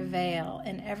strength prevail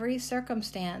in every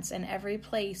circumstance and every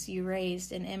place you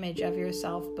raised an image of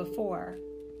yourself before.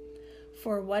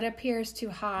 For what appears to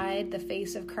hide the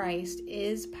face of Christ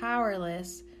is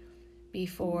powerless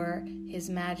before his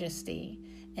majesty,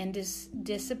 and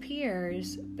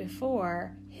disappears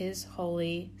before his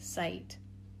holy sight.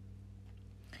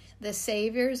 The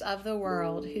saviors of the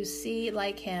world who see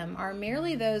like him are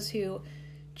merely those who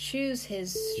choose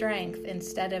his strength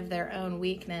instead of their own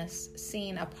weakness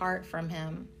seen apart from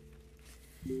him.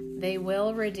 They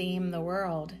will redeem the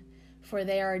world, for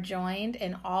they are joined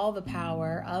in all the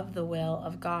power of the will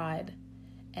of God,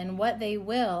 and what they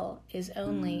will is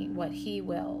only what he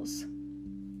wills.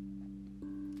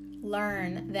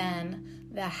 Learn, then,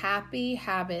 the happy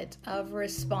habit of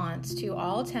response to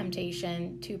all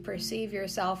temptation to perceive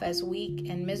yourself as weak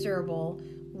and miserable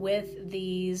with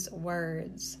these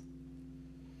words: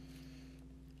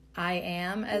 I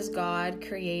am as God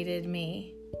created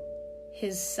me.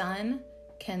 His Son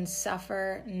can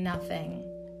suffer nothing,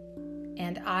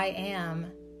 and I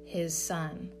am his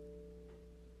Son.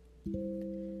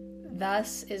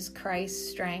 Thus is Christ's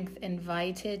strength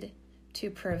invited to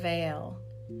prevail,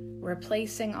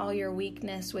 replacing all your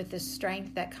weakness with the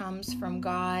strength that comes from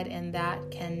God and that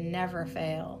can never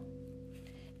fail.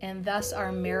 And thus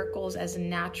are miracles as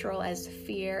natural as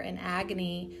fear and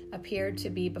agony appeared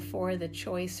to be before the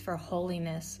choice for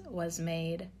holiness was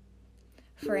made.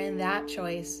 For in that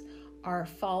choice are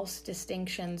false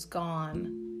distinctions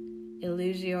gone,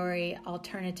 illusory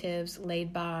alternatives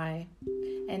laid by,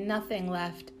 and nothing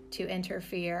left to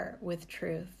interfere with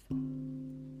truth.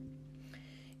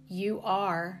 You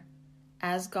are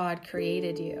as God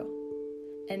created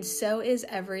you, and so is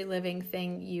every living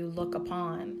thing you look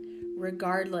upon,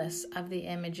 regardless of the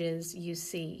images you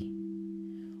see.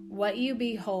 What you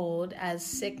behold as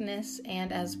sickness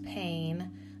and as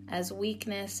pain, as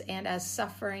weakness and as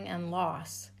suffering and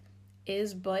loss,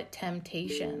 is but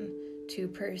temptation to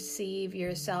perceive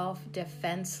yourself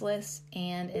defenseless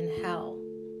and in hell.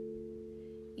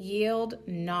 Yield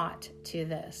not to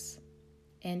this,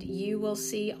 and you will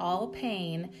see all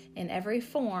pain in every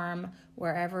form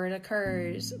wherever it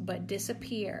occurs but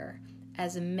disappear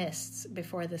as mists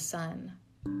before the sun.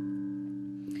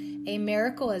 A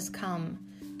miracle has come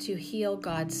to heal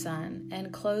God's Son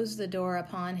and close the door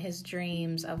upon his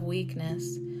dreams of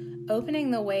weakness,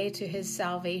 opening the way to his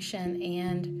salvation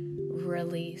and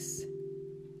release.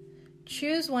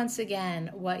 Choose once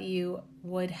again what you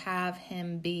would have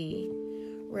him be,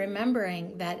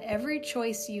 remembering that every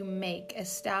choice you make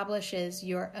establishes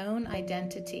your own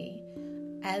identity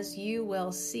as you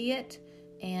will see it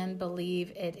and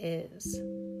believe it is.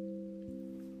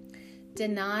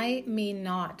 Deny me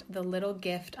not the little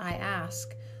gift I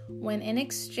ask, when in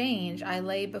exchange I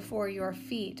lay before your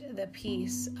feet the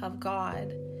peace of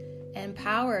God, and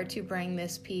power to bring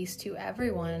this peace to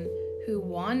everyone who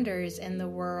wanders in the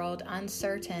world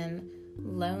uncertain,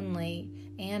 lonely,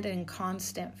 and in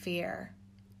constant fear.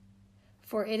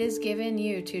 For it is given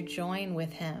you to join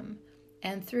with him,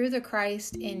 and through the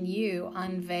Christ in you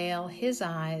unveil his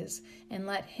eyes, and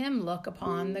let him look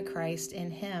upon the Christ in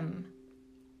him.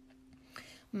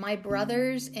 My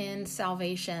brothers in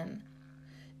salvation,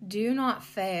 do not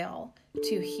fail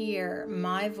to hear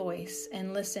my voice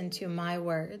and listen to my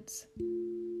words.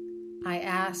 I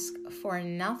ask for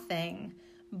nothing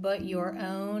but your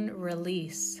own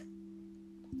release.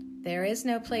 There is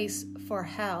no place for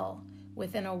hell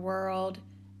within a world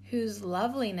whose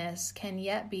loveliness can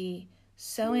yet be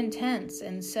so intense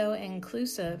and so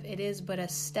inclusive, it is but a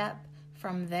step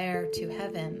from there to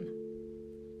heaven.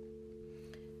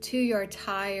 To your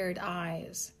tired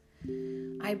eyes,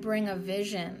 I bring a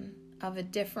vision of a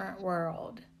different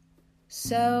world,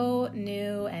 so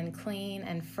new and clean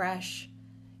and fresh,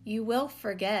 you will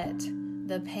forget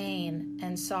the pain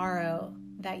and sorrow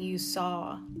that you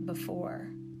saw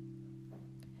before.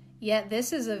 Yet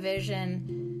this is a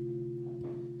vision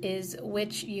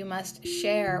which you must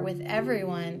share with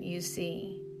everyone you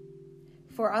see,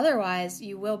 for otherwise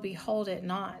you will behold it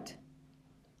not.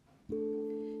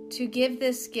 To give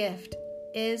this gift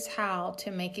is how to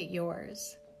make it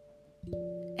yours,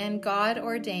 and God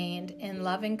ordained in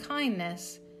loving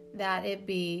kindness that it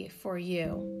be for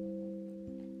you.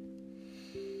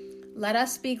 Let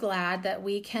us be glad that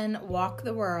we can walk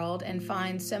the world and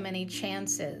find so many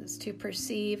chances to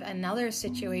perceive another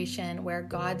situation where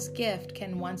God's gift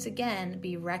can once again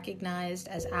be recognized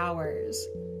as ours.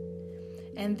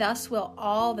 And thus will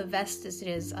all the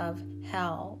vestiges of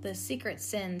hell, the secret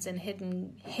sins and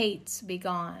hidden hates be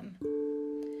gone,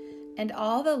 and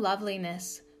all the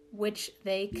loveliness which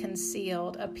they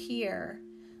concealed appear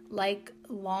like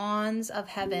lawns of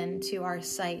heaven to our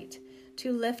sight,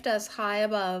 to lift us high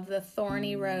above the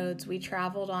thorny roads we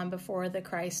traveled on before the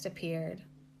Christ appeared.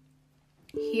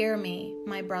 Hear me,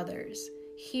 my brothers,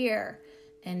 hear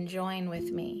and join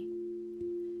with me.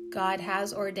 God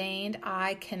has ordained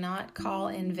I cannot call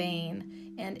in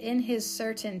vain, and in his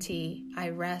certainty I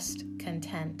rest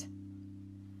content.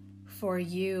 For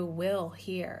you will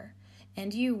hear,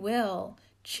 and you will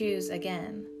choose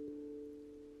again.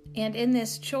 And in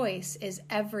this choice is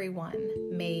everyone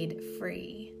made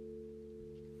free.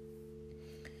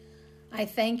 I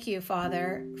thank you,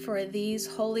 Father, for these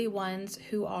holy ones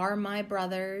who are my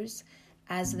brothers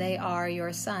as they are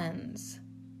your sons.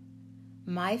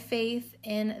 My faith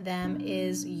in them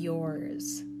is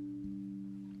yours.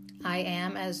 I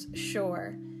am as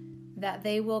sure that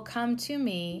they will come to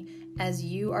me as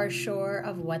you are sure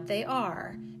of what they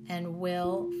are and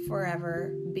will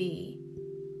forever be.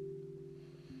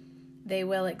 They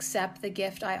will accept the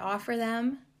gift I offer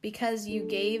them because you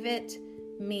gave it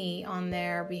me on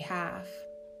their behalf.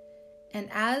 And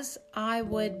as I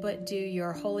would but do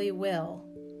your holy will,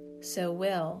 so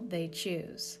will they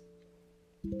choose.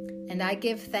 And I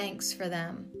give thanks for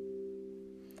them.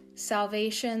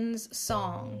 Salvation's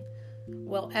song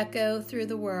will echo through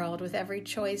the world with every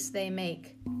choice they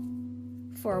make.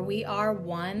 For we are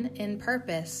one in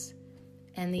purpose,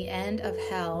 and the end of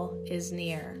hell is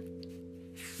near.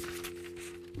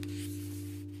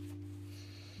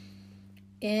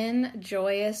 In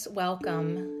joyous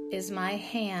welcome is my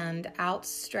hand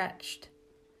outstretched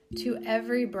to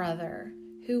every brother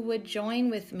who would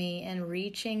join with me in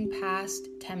reaching past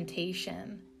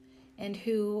temptation and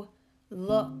who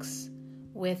looks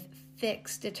with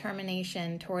fixed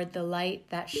determination toward the light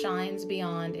that shines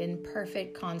beyond in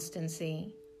perfect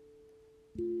constancy.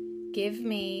 Give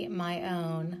me my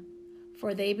own,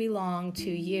 for they belong to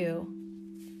you.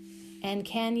 And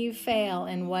can you fail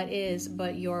in what is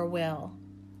but your will?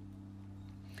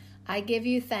 I give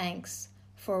you thanks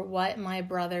for what my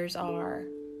brothers are.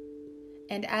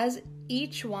 And as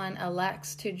each one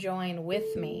elects to join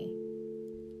with me,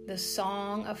 the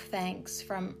song of thanks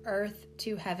from earth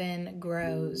to heaven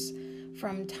grows,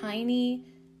 from tiny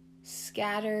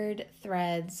scattered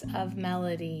threads of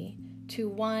melody to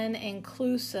one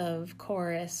inclusive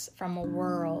chorus from a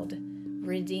world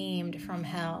redeemed from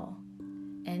hell,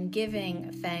 and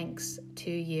giving thanks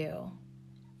to you.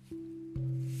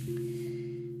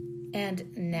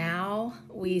 And now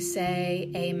we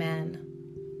say amen.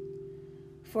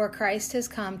 For Christ has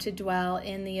come to dwell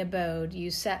in the abode you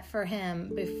set for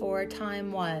him before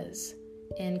time was,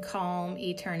 in calm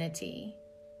eternity.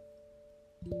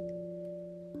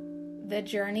 The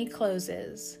journey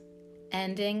closes,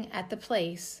 ending at the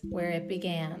place where it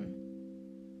began.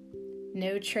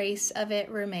 No trace of it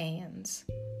remains.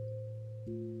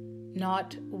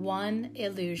 Not one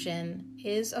illusion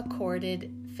is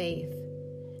accorded faith,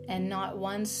 and not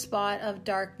one spot of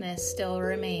darkness still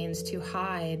remains to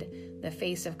hide the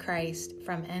face of Christ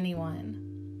from anyone.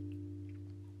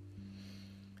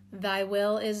 Thy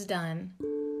will is done,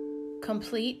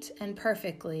 complete and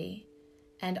perfectly,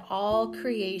 and all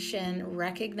creation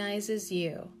recognizes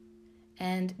you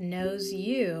and knows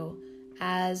you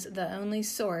as the only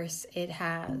source it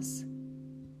has.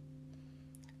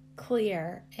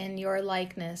 Clear in your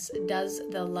likeness does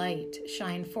the light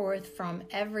shine forth from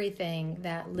everything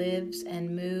that lives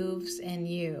and moves in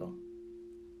you.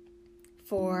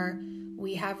 For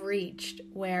we have reached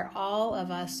where all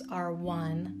of us are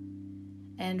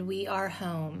one, and we are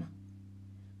home,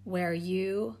 where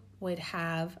you would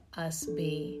have us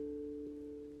be.